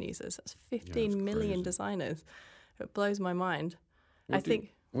 million users. That's 15 million crazy. designers. It blows my mind. What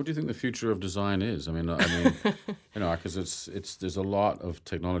do you think the future of design is? I mean, you know, because there's a lot of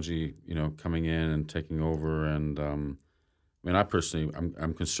technology, you know, coming in and taking over, and I mean, I personally,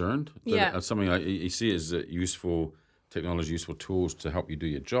 I'm concerned that it's something you see as useful technology, useful tools to help you do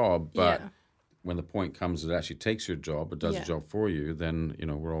your job, but when the point comes that it actually takes your job, it does the job for you, then, you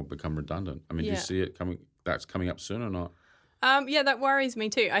know, we're all become redundant. I mean, do you see it coming up soon or not? Yeah, that worries me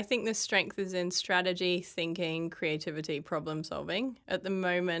too. I think the strength is in strategy, thinking, creativity, problem solving. At the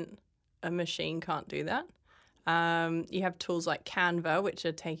moment, a machine can't do that. You have tools like Canva, which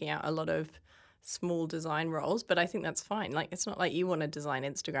are taking out a lot of small design roles, but I think that's fine. Like, it's not like you want to design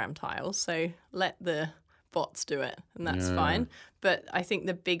Instagram tiles, so let the bots do it, and that's fine. But I think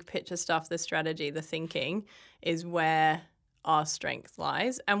the big picture stuff, the strategy, the thinking, is where our strength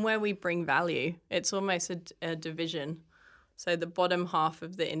lies and where we bring value. It's almost a division. So the bottom half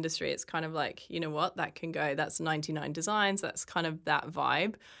of the industry, it's kind of like, you know what, that can go, that's 99 Designs, that's kind of that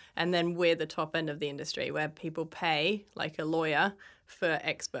vibe. And then we're the top end of the industry where people pay like a lawyer for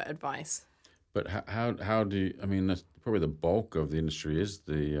expert advice. But how do you, I mean, that's probably the bulk of the industry is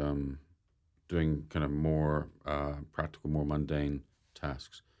the doing kind of more practical, more mundane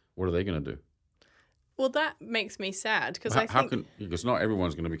tasks. What are they going to do? Well, that makes me sad because because not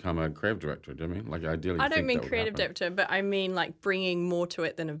everyone's going to become a creative director. Do you mean like ideally? I don't mean creative director, but I mean like bringing more to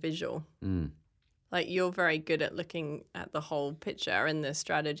it than a visual. Like you're very good at looking at the whole picture and the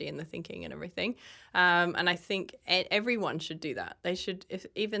strategy and the thinking and everything. And I think everyone should do that. They should,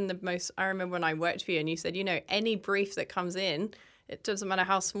 I remember when I worked for you and you said, you know, any brief that comes in, it doesn't matter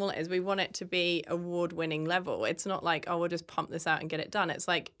how small it is, we want it to be award-winning level. It's not like, oh, we'll just pump this out and get it done. It's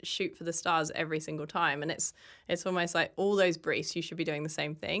like shoot for the stars every single time. And it's almost like all those briefs, you should be doing the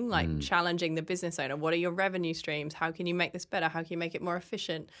same thing, like challenging the business owner. What are your revenue streams? How can you make this better? How can you make it more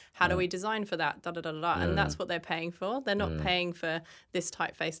efficient? How do we design for that? And that's what they're paying for. They're not paying for this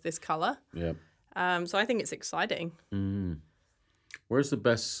typeface, this color. Yeah. So I think it's exciting. Where's the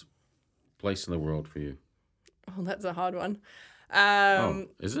best place in the world for you? Oh, that's a hard one.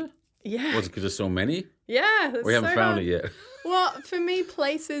 Is it? Yeah. Was it because there's so many? Yeah. We haven't found it yet. Well, for me,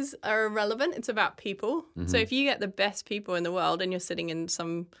 places are irrelevant. It's about people. So if you get the best people in the world and you're sitting in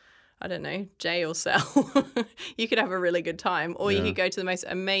some, I don't know, jail cell, you could have a really good time. Or you could go to the most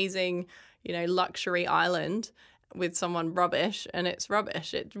amazing, you know, luxury island with someone rubbish, and it's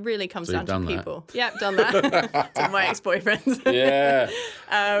rubbish. It really comes down to people. That. Yeah, done that. To my ex-boyfriends.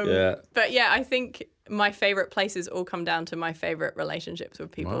 But yeah, I think my favorite places all come down to my favorite relationships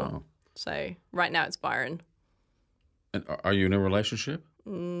with people. Wow. So right now it's Byron. And are you in a relationship?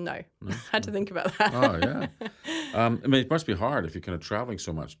 No. Had to think about that. Oh, yeah. I mean, it must be hard if you're kind of traveling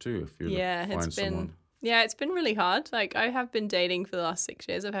so much too, if you're to find someone. Yeah, it's been really hard. Like, I have been dating for the last 6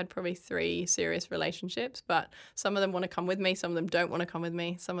 years. I've had probably 3 serious relationships, but some of them want to come with me. Some of them don't want to come with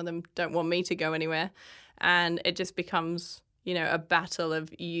me. Some of them don't want me to go anywhere. And it just becomes, you know, a battle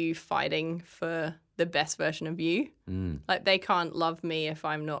of you fighting for the best version of you. Like, they can't love me if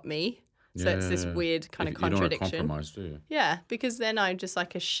I'm not me. So it's this weird kind of contradiction. You don't want to compromise, do you? Yeah, because then I'm just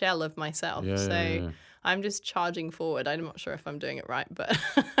like a shell of myself. I'm just charging forward. I'm not sure if I'm doing it right, but...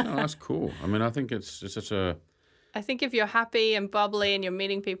 No, that's cool. I mean, I think it's such a... I think if you're happy and bubbly and you're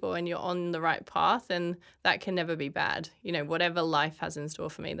meeting people and you're on the right path, then that can never be bad. You know, whatever life has in store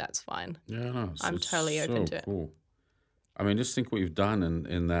for me, that's fine. Yeah, no, I'm totally open to it. Cool. I mean, just think what you've done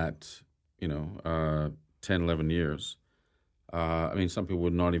in that, you know, 10, 11 years. I mean, some people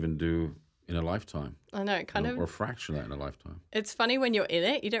would not even do in a lifetime. I know, it kind of... Or a fraction of that in a lifetime. It's funny when you're in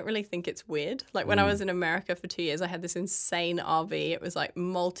it, you don't really think it's weird. Like when I was in America for 2 years, I had this insane RV. It was like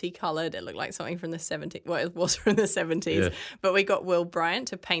multicolored. It looked like something from the 70s. Well, it was from the 70s. But we got Will Bryant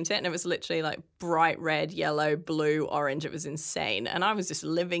to paint it, and it was literally like bright red, yellow, blue, orange. It was insane. And I was just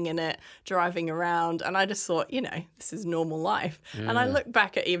living in it, driving around, and I just thought, you know, this is normal life. And I look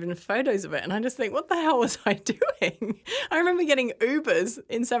back at even photos of it, and I just think, what the hell was I doing? I remember getting Ubers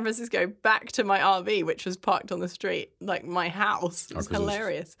in San Francisco back to my RV, which was parked on the street, like my house. It was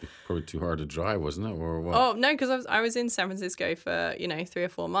hilarious. It was probably too hard to drive, wasn't it? Or what? Oh, no, because I was in San Francisco for, 3 or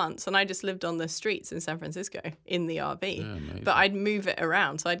 4 months, and I just lived on the streets in San Francisco in the RV. Yeah, but I'd move it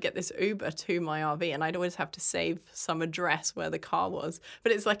around. So I'd get this Uber to my RV, and I'd always have to save some address where the car was.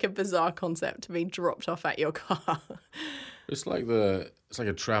 But it's like a bizarre concept to be dropped off at your car. It's like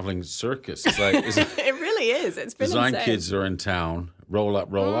a traveling circus. It's like it really is. It's been design insane. kids are in town. Roll up,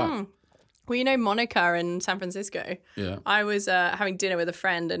 roll up. Well, you know Monica in San Francisco? Yeah. I was having dinner with a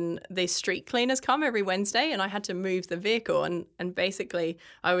friend and the street cleaners come every Wednesday and I had to move the vehicle and basically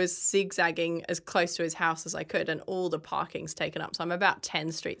I was zigzagging as close to his house as I could and all the parking's taken up. So I'm about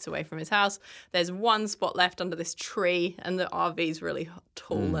 10 streets away from his house. There's one spot left under this tree and the RV's really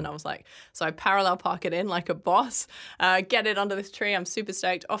tall and I was like, so I parallel park it in like a boss, get it under this tree. I'm super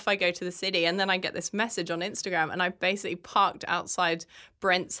stoked. Off I go to the city and then I get this message on Instagram and I basically parked outside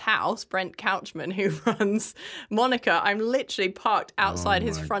Brent's house, Brent Couchman, who runs Monica. I'm literally parked outside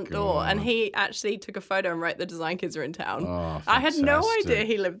his front door and he actually took a photo and wrote the Design Kids are in town. Oh, I had no fantastic. idea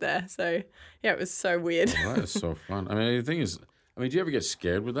he lived there. So, yeah, it was so weird. Well, that is so fun. I mean, the thing is, do you ever get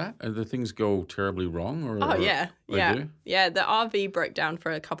scared with that? Do things go terribly wrong? Oh, yeah. They Yeah. do? Yeah, the RV broke down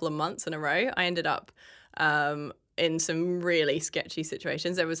for a couple of months in a row. I ended up in some really sketchy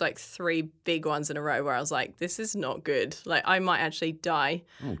situations. There was like 3 big ones in a row where I was like, this is not good. Like, I might actually die.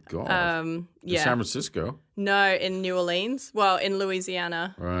 Oh, God. In Yeah. San Francisco? No, in New Orleans. Well, in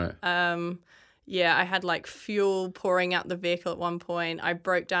Louisiana. Right. Yeah, I had like fuel pouring out the vehicle at one point. I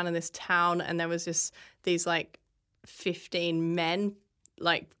broke down in this town and there was just these like 15 men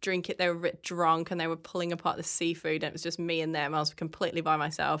like drink it. They were a bit drunk and they were pulling apart the seafood and it was just me and them. I was completely by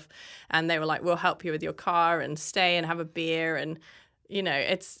myself and they were like, we'll help you with your car and stay and have a beer and you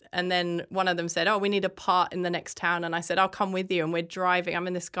know, and then one of them said, oh, we need a part in the next town. And I said, I'll come with you. And we're driving. I'm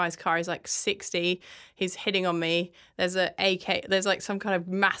in this guy's car. He's like 60. He's hitting on me. There's a AK. There's like some kind of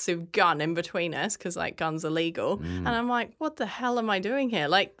massive gun in between us because like guns are legal. And I'm like, what the hell am I doing here?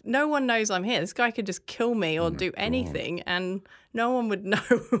 Like, no one knows I'm here. This guy could just kill me or do anything. And no one would know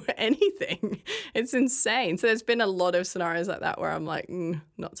anything. It's insane. So there's been a lot of scenarios like that where I'm like,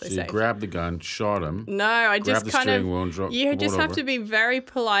 not so So you safe. grabbed the gun, shot him. No, I Grabbed just the kind steering of. wheel and drove- You just pulled have over. to be very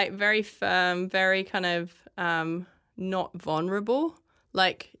polite, very firm, very kind of not vulnerable.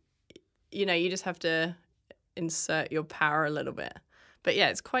 Like, you know, you just have to insert your power a little bit. But yeah,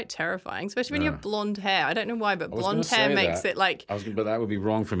 it's quite terrifying, especially when you have blonde hair. I don't know why, but was blonde gonna hair say makes that. it like. But that would be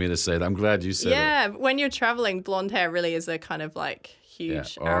wrong for me to say that. I'm glad you said it. Yeah, when you're traveling, blonde hair really is a kind of like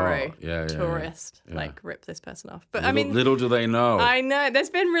huge Yeah. Oh, arrow yeah, tourist. yeah. Like, rip this person off. But Little, I mean, little do they know. I know. There's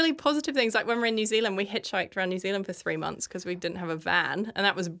been really positive things. Like when we're in New Zealand, we hitchhiked around New Zealand for 3 months because we didn't have a van. And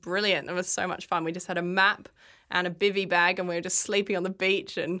that was brilliant. It was so much fun. We just had a map and a bivvy bag and we were just sleeping on the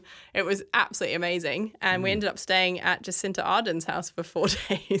beach and it was absolutely amazing. And we ended up staying at Jacinta Ardern's house for 4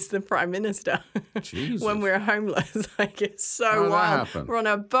 days, the Prime Minister, Jesus. when we were homeless. Like, it's so How'd that wild. happen? We're on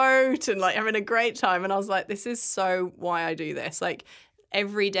a boat and like having a great time. And I was like, this is so why I do this. Like,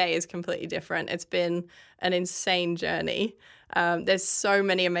 every day is completely different. It's been an insane journey. There's so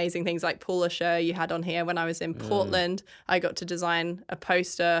many amazing things like Paula Scher you had on here. When I was in Portland, I got to design a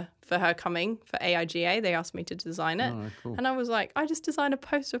poster for her coming for AIGA. They asked me to design it. Oh, cool. And I was like, I just designed a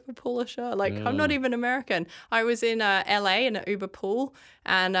poster for Paula Scher. Like, I'm not even American. I was in LA in an Uber pool.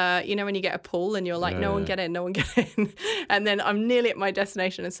 And, you know, when you get a pool and you're like, no one get in, no one get in. And then I'm nearly at my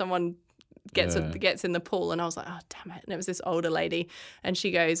destination and someone gets in the pool and I was like, oh, damn it. And it was this older lady and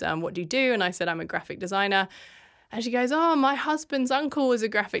she goes, what do you do? And I said, I'm a graphic designer. And she goes, oh, my husband's uncle was a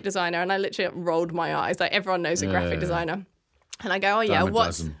graphic designer. And I literally rolled my eyes. Like, everyone knows a graphic designer. And I go, oh, yeah,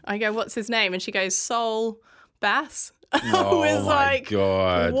 what's his name? And she goes, Sol Bass. I was like,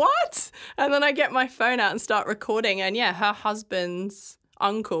 God. what? And then I get my phone out and start recording. And yeah, her husband's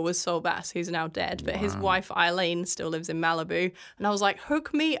uncle was Sol Bass, who's now dead, but his wife Eileen still lives in Malibu. And I was like,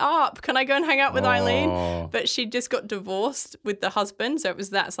 hook me up. Can I go and hang out with Eileen? But she just got divorced with the husband, so it was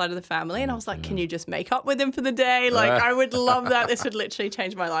that side of the family. And I was like, can you just make up with him for the day? Like, I would love that. This would literally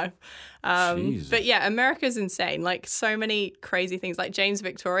change my life. But yeah, America's insane. Like, so many crazy things. Like James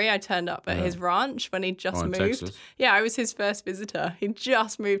Victoria, I turned up at his ranch when he just in moved. Texas? Yeah, I was his first visitor. He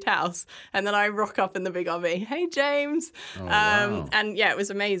just moved house. And then I rock up in the big RV. Hey, James. Wow. And yeah, it was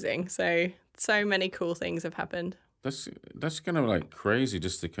amazing. So many cool things have happened. That's kind of like crazy,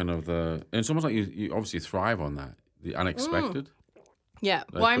 just the kind of and it's almost like you obviously thrive on that, the unexpected. Yeah.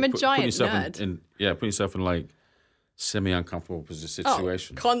 Like, Well, I'm a giant yourself nerd. put yourself in like semi-uncomfortable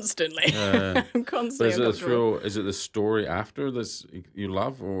situation. Constantly. I'm But constantly is it a uncomfortable. thrill? Is it the story after this you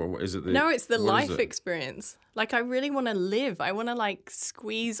love, or is it the? No, it's the what is life it? experience. Like, I really want to live. I want to, like,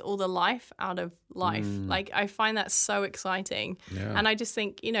 squeeze all the life out of life. Like, I find that so exciting. Yeah. And I just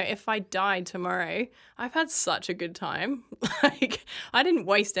think, you know, if I died tomorrow, I've had such a good time. Like, I didn't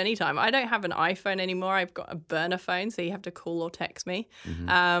waste any time. I don't have an iPhone anymore. I've got a burner phone, so you have to call or text me.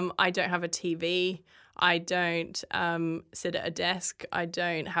 I don't have a TV. I don't sit at a desk. I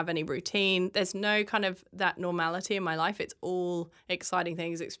don't have any routine. There's no kind of that normality in my life. It's all exciting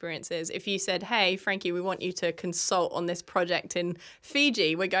things, experiences. If you said, hey, Frankie, we want you to consult on this project in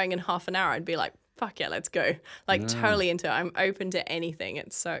Fiji, we're going in half an hour, I'd be like, fuck yeah, let's go. Like totally into it. I'm open to anything.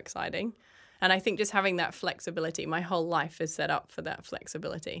 It's so exciting. And I think just having that flexibility, my whole life is set up for that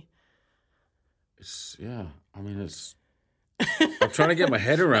flexibility. I'm trying to get my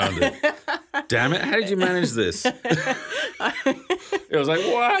head around it. Damn it. How did you manage this? It was like,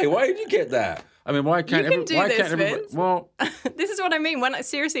 why? Why did you get that? I mean, why can't everybody? Well, this is what I mean. When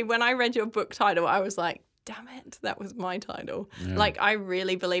I read your book title, I was like, damn it, that was my title. Yeah. Like, I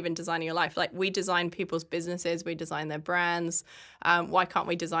really believe in designing your life. Like, we design people's businesses, we design their brands. Why can't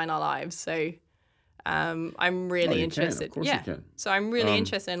we design our lives? So I'm really interested. Of course you can. So I'm really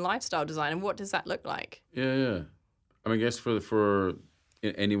interested in lifestyle design. And what does that look like? Yeah. I mean, I guess for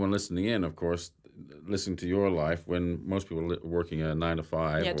anyone listening in, of course, listening to your life when most people are working a 9 to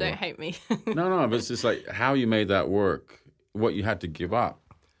 5. Yeah, don't hate me. No, but it's just like how you made that work, what you had to give up.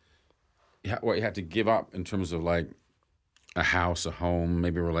 What you had to give up in terms of like a house, a home,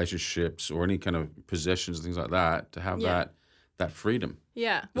 maybe relationships or any kind of possessions, things like that, to have that freedom.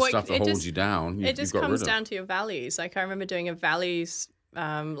 Yeah. The stuff that holds you down. It just comes down to your values. Like I remember doing a values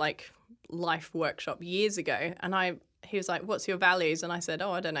like life workshop years ago, and he was like, what's your values? And I said,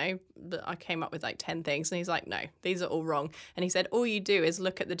 I don't know. But I came up with like 10 things. And he's like, no, these are all wrong. And he said, all you do is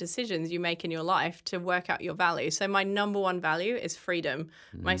look at the decisions you make in your life to work out your values. So my number one value is freedom.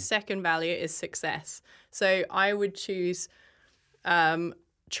 Mm-hmm. My second value is success. So I would choose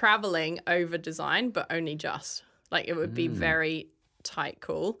traveling over design, but only just. Like it would be very tight,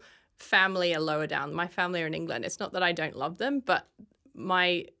 cool. Family are lower down. My family are in England. It's not that I don't love them, but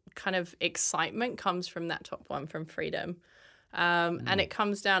my kind of excitement comes from that top one, from freedom. And it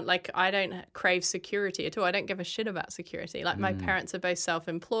comes down, like, I don't crave security at all. I don't give a shit about security. Like, my parents are both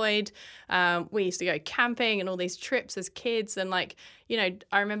self-employed. We used to go camping and all these trips as kids. And, like, you know,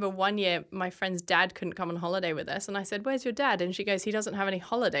 I remember one year my friend's dad couldn't come on holiday with us. And I said, where's your dad? And she goes, he doesn't have any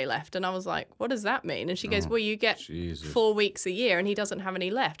holiday left. And I was like, what does that mean? And she goes, well, you get 4 weeks a year and he doesn't have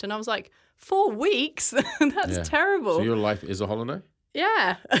any left. And I was like, 4 weeks? That's terrible. So your life is a holiday?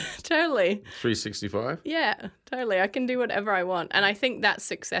 Yeah, totally. 365? Yeah, totally. I can do whatever I want. And I think that's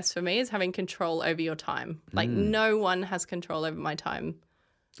success for me, is having control over your time. Like no one has control over my time.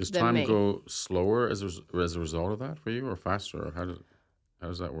 Does time go slower as a result of that for you, or faster? Or how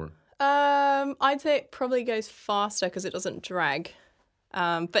does that work? I'd say it probably goes faster because it doesn't drag.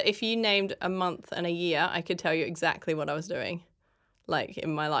 But if you named a month and a year, I could tell you exactly what I was doing. Like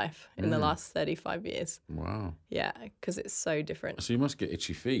in my life in the last 35 years. Wow. Yeah, because it's so different. So you must get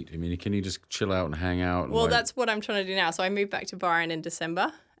itchy feet. I mean, can you just chill out and hang out? Well, that's what I'm trying to do now. So I moved back to Byron in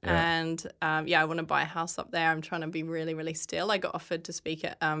December. Yeah. And I want to buy a house up there. I'm trying to be really, really still. I got offered to speak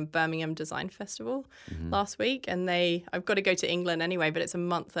at Birmingham Design Festival last week. And I've got to go to England anyway, but it's a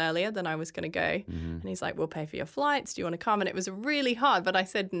month earlier than I was going to go. And he's like, we'll pay for your flights. Do you want to come? And it was really hard. But I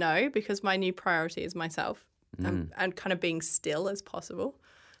said no, because my new priority is myself. And kind of being still as possible.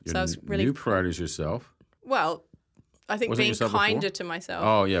 So I was really new priorities yourself. Well, I think being kinder to myself.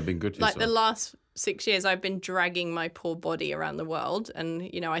 Oh yeah, being good to yourself. Like the last 6 years, I've been dragging my poor body around the world,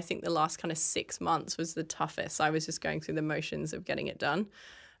 and you know, I think the last kind of 6 months was the toughest. I was just going through the motions of getting it done.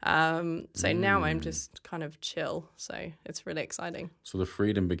 So now I'm just kind of chill. So it's really exciting. So the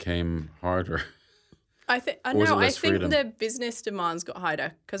freedom became harder. I think the business demands got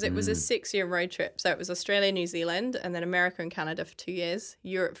harder because it was a 6-year road trip. So it was Australia, New Zealand, and then America and Canada for 2 years,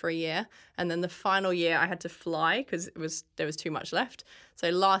 Europe for a year. And then the final year I had to fly because there was too much left. So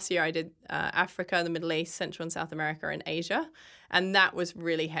last year I did Africa, the Middle East, Central and South America, and Asia. And that was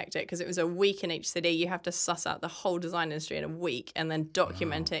really hectic because it was a week in each city. You have to suss out the whole design industry in a week and then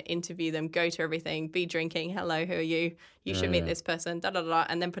document it, interview them, go to everything, be drinking. Hello, who are you? You should meet this person, da-da-da,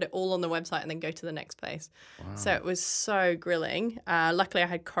 and then put it all on the website and then go to the next place. Wow. So it was so grilling. Luckily, I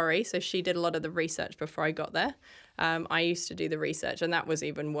had Corrie, so she did a lot of the research before I got there. I used to do the research, and that was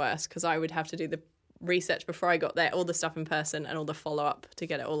even worse because I would have to do the research before I got there, all the stuff in person and all the follow-up to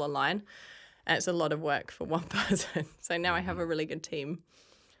get it all online. And it's a lot of work for one person. So now I have a really good team.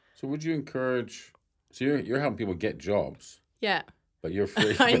 So would you encourage... So you're helping people get jobs. Yeah. But you're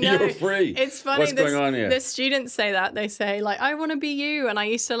free. I know. You're free. It's funny. What's going on here? The students say that. They say, like, I want to be you. And I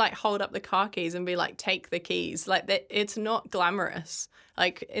used to, like, hold up the car keys and be like, take the keys. Like, it's not glamorous.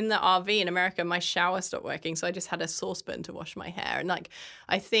 Like in the RV in America, my shower stopped working, so I just had a saucepan to wash my hair. And like,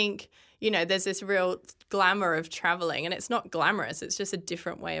 I think, there's this real glamour of traveling, and it's not glamorous. It's just a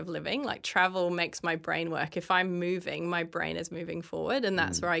different way of living. Like travel makes my brain work. If I'm moving, my brain is moving forward, and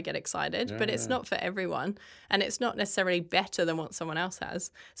that's where I get excited. But it's not for everyone, and it's not necessarily better than what someone else has.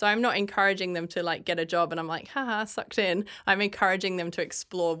 So I'm not encouraging them to like get a job and I'm like, haha, sucked in. I'm encouraging them to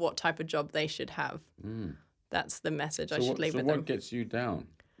explore what type of job they should have. That's the message I should leave with them. So what gets you down?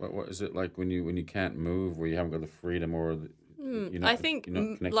 What is it like when you can't move, where you haven't got the freedom, or I think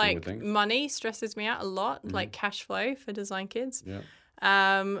like money stresses me out a lot, like cash flow for design kids. Yeah.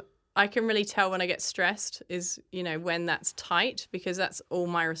 I can really tell when I get stressed is, when that's tight, because that's all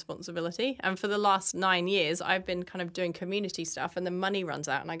my responsibility. And for the last 9 years, I've been kind of doing community stuff, and the money runs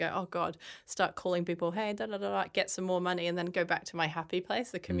out and I go, oh God, start calling people, hey, get some more money, and then go back to my happy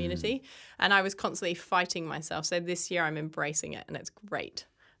place, the community. And I was constantly fighting myself. So this year I'm embracing it and it's great.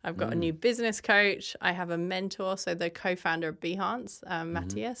 I've got a new business coach. I have a mentor. So the co-founder of Behance,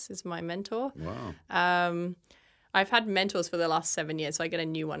 Matthias, is my mentor. Wow. I've had mentors for the last 7 years, so I get a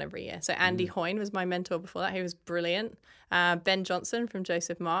new one every year. So Andy Hoyne was my mentor before that. He was brilliant. Ben Johnson from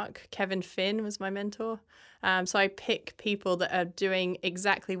Joseph Mark. Kevin Finn was my mentor. So I pick people that are doing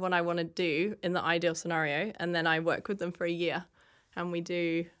exactly what I want to do in the ideal scenario, and then I work with them for a year. And we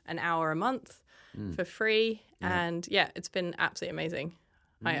do an hour a month for free. Yeah. And it's been absolutely amazing.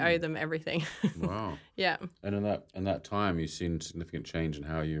 I owe them everything. Wow. Yeah. And in that time, you've seen significant change in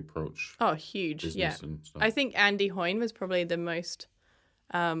how you approach. Oh, huge. Business and stuff. I think Andy Hoyne was probably the most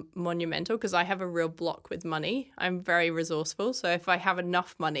monumental, because I have a real block with money. I'm very resourceful. So if I have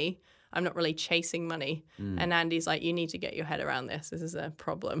enough money, I'm not really chasing money. And Andy's like, you need to get your head around this. This is a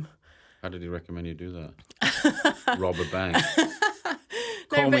problem. How did he recommend you do that? Rob a bank.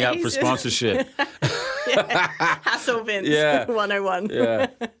 Call me up for sponsorship. Hassle Vince 101. Yeah.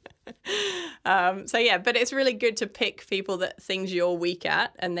 But it's really good to pick people that things you're weak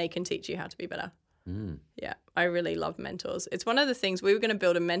at, and they can teach you how to be better. Yeah, I really love mentors. It's one of the things, we were going to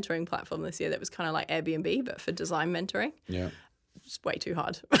build a mentoring platform this year that was kind of like Airbnb, but for design mentoring. Yeah. It's way too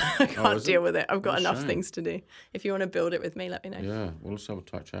hard. I can't deal with it. I've got enough things to do. If you want to build it with me, let me know. Yeah, we'll just have a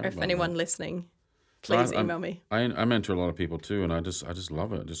chat about it. Or if anyone listening, please email me. I mentor a lot of people too, and I just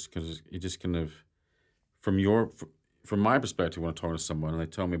love it, just because you just kind of, from my perspective, when I'm talking to someone and they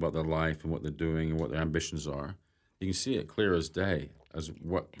tell me about their life and what they're doing and what their ambitions are, you can see it clear as day as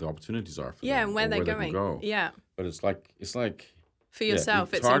what the opportunities are for them. And where they're going. Go. Yeah. But it's like for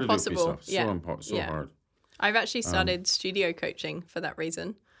yourself, it's hard impossible. To do for yourself. So hard. I've actually started studio coaching for that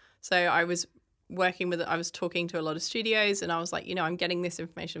reason. So I was talking to a lot of studios, and I was like, I'm getting this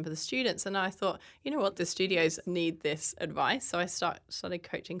information for the students. And I thought, you know what, the studios need this advice. So I started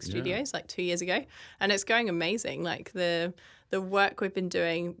coaching studios like 2 years ago, and it's going amazing. Like the work we've been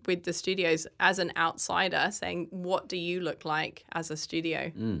doing with the studios as an outsider, saying, what do you look like as a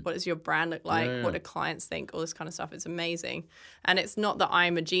studio? What does your brand look like? What do clients think? All this kind of stuff. It's amazing. And it's not that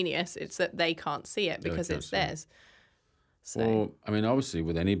I'm a genius. It's that they can't see it because it's theirs. So. Well, I mean, obviously,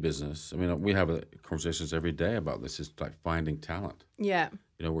 with any business, I mean, we have conversations every day about this. It's like finding talent. Yeah.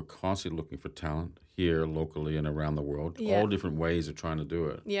 We're constantly looking for talent here, locally, and around the world. All different ways of trying to do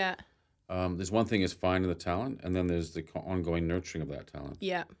it. Yeah. There's one thing is finding the talent, and then there's the ongoing nurturing of that talent.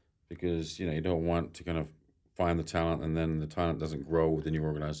 Yeah. Because, you don't want to kind of find the talent and then the talent doesn't grow within your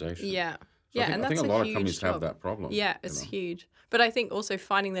organization. Yeah. So I think a lot of companies have that problem. Yeah, it's huge. But I think also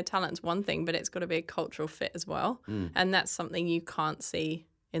finding the talent is one thing, but it's got to be a cultural fit as well. And that's something you can't see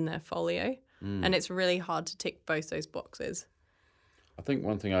in their folio. And it's really hard to tick both those boxes. I think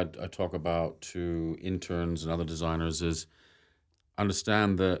one thing I talk about to interns and other designers is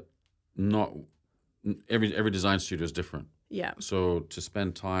understand that not every design studio is different. Yeah. So to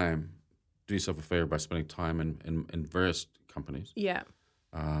spend time, do yourself a favor by spending time in various companies. Yeah.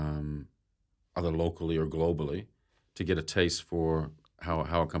 Either locally or globally, to get a taste for how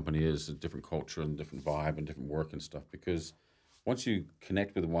a company is, a different culture and different vibe and different work and stuff. Because once you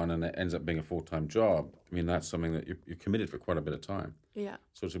connect with one and it ends up being a full-time job, I mean, that's something that you're committed for quite a bit of time. Yeah.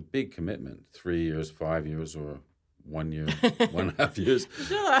 So it's a big commitment, 3 years, 5 years, or 1 year, 1.5 years.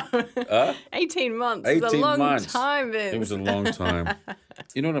 18 months. 18 it's a long months. time, Vince. It was a long time.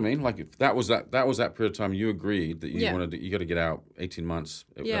 You know what I mean? Like if that was that period of time you agreed that you you got to get out 18 months.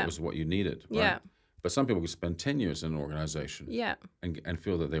 That was what you needed. Right? Yeah. But some people could spend 10 years in an organization. Yeah. And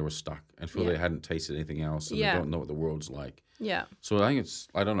feel that they were stuck and feel they hadn't tasted anything else and they don't know what the world's like. Yeah. So I think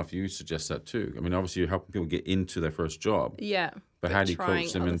I don't know if you suggest that too. I mean, obviously you're helping people get into their first job. Yeah. But how do you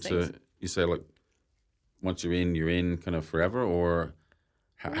coach them into, you say, like, once you're in kind of forever, or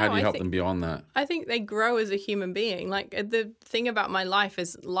How do you help them beyond that? I think they grow as a human being. Like the thing about my life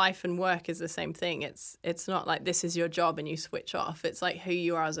is life and work is the same thing. It's not like this is your job and you switch off. It's like who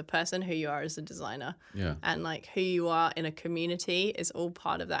you are as a person, who you are as a designer. Yeah. And like who you are in a community is all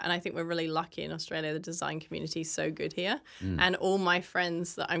part of that. And I think we're really lucky in Australia. The design community is so good here. And all my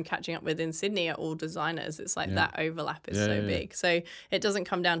friends that I'm catching up with in Sydney are all designers. It's like that overlap is so big. So it doesn't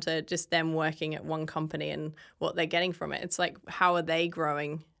come down to just them working at one company and what they're getting from it. It's like how are they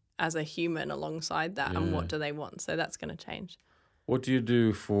growing as a human alongside that and what do they want? So that's going to change. What do you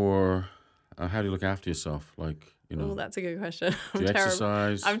do for, how do you look after yourself? Like, you know. Oh, that's a good question. Do you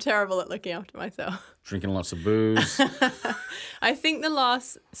exercise? I'm terrible at looking after myself. Drinking lots of booze? I think the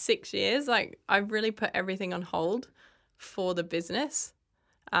last 6 years, like I've really put everything on hold for the business.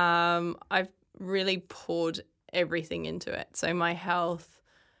 I've really poured everything into it. So my health,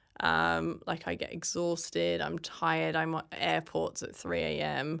 like I get exhausted, I'm tired, I'm at airports at 3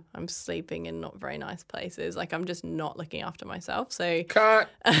 a.m, I'm sleeping in not very nice places, like I'm just not looking after myself. So Cut!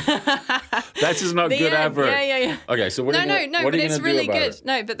 That's just not good advert. Yeah. Okay, so what are you going to do but it's really about good. it?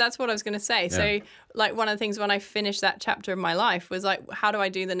 No, but that's what I was going to say. Yeah. So like one of the things when I finished that chapter of my life was like, how do I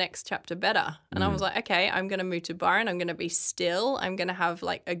do the next chapter better? And I was like, okay, I'm going to move to Byron. I'm going to be still. I'm going to have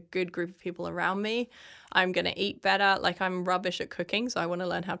like a good group of people around me. I'm going to eat better. Like I'm rubbish at cooking, so I want to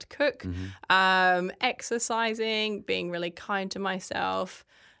learn how to cook. Exercising, being really kind to myself,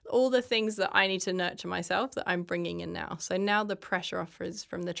 all the things that I need to nurture myself that I'm bringing in now. So now the pressure off is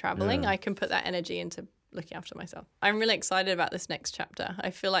from the traveling. I can put that energy into looking after myself. I'm really excited about this next chapter.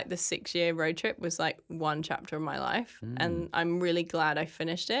 I feel like the 6-year road trip was like one chapter of my life, and I'm really glad I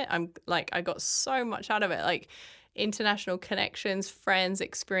finished it. I'm like, I got so much out of it. Like international connections, friends,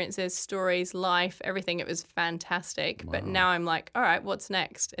 experiences, stories, life, everything. It was fantastic. Wow. But now I'm like, all right, what's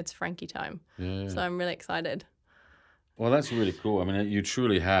next? It's Frankie time. Yeah. So I'm really excited. Well, that's really cool. I mean, you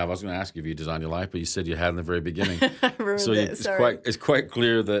truly have. I was going to ask you if you designed your life, but you said you had in the very beginning. I ruined it. It's quite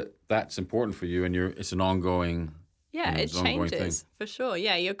clear that that's important for you, and it's an ongoing. Yeah, it changes for sure.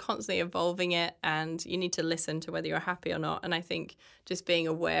 Yeah, you're constantly evolving it, and you need to listen to whether you're happy or not. And I think just being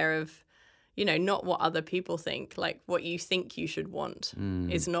aware of, you know, not what other people think, like what you think you should want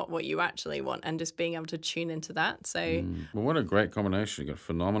is not what you actually want, and just being able to tune into that. So, well, what a great combination. You got a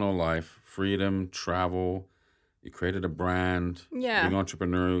phenomenal life, freedom, travel. You created a brand. Yeah. Being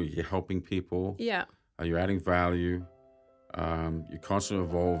entrepreneurial, you're helping people. Yeah. You're adding value. You're constantly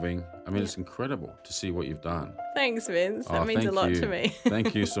evolving. I mean, it's incredible to see what you've done. Thanks, Vince. That means a lot to me.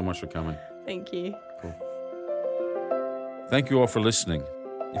 Thank you so much for coming. Thank you. Cool. Thank you all for listening.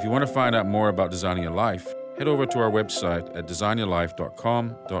 If you want to find out more about designing your life, head over to our website at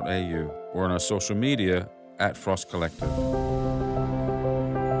designyourlife.com.au or on our social media at Frost Collective.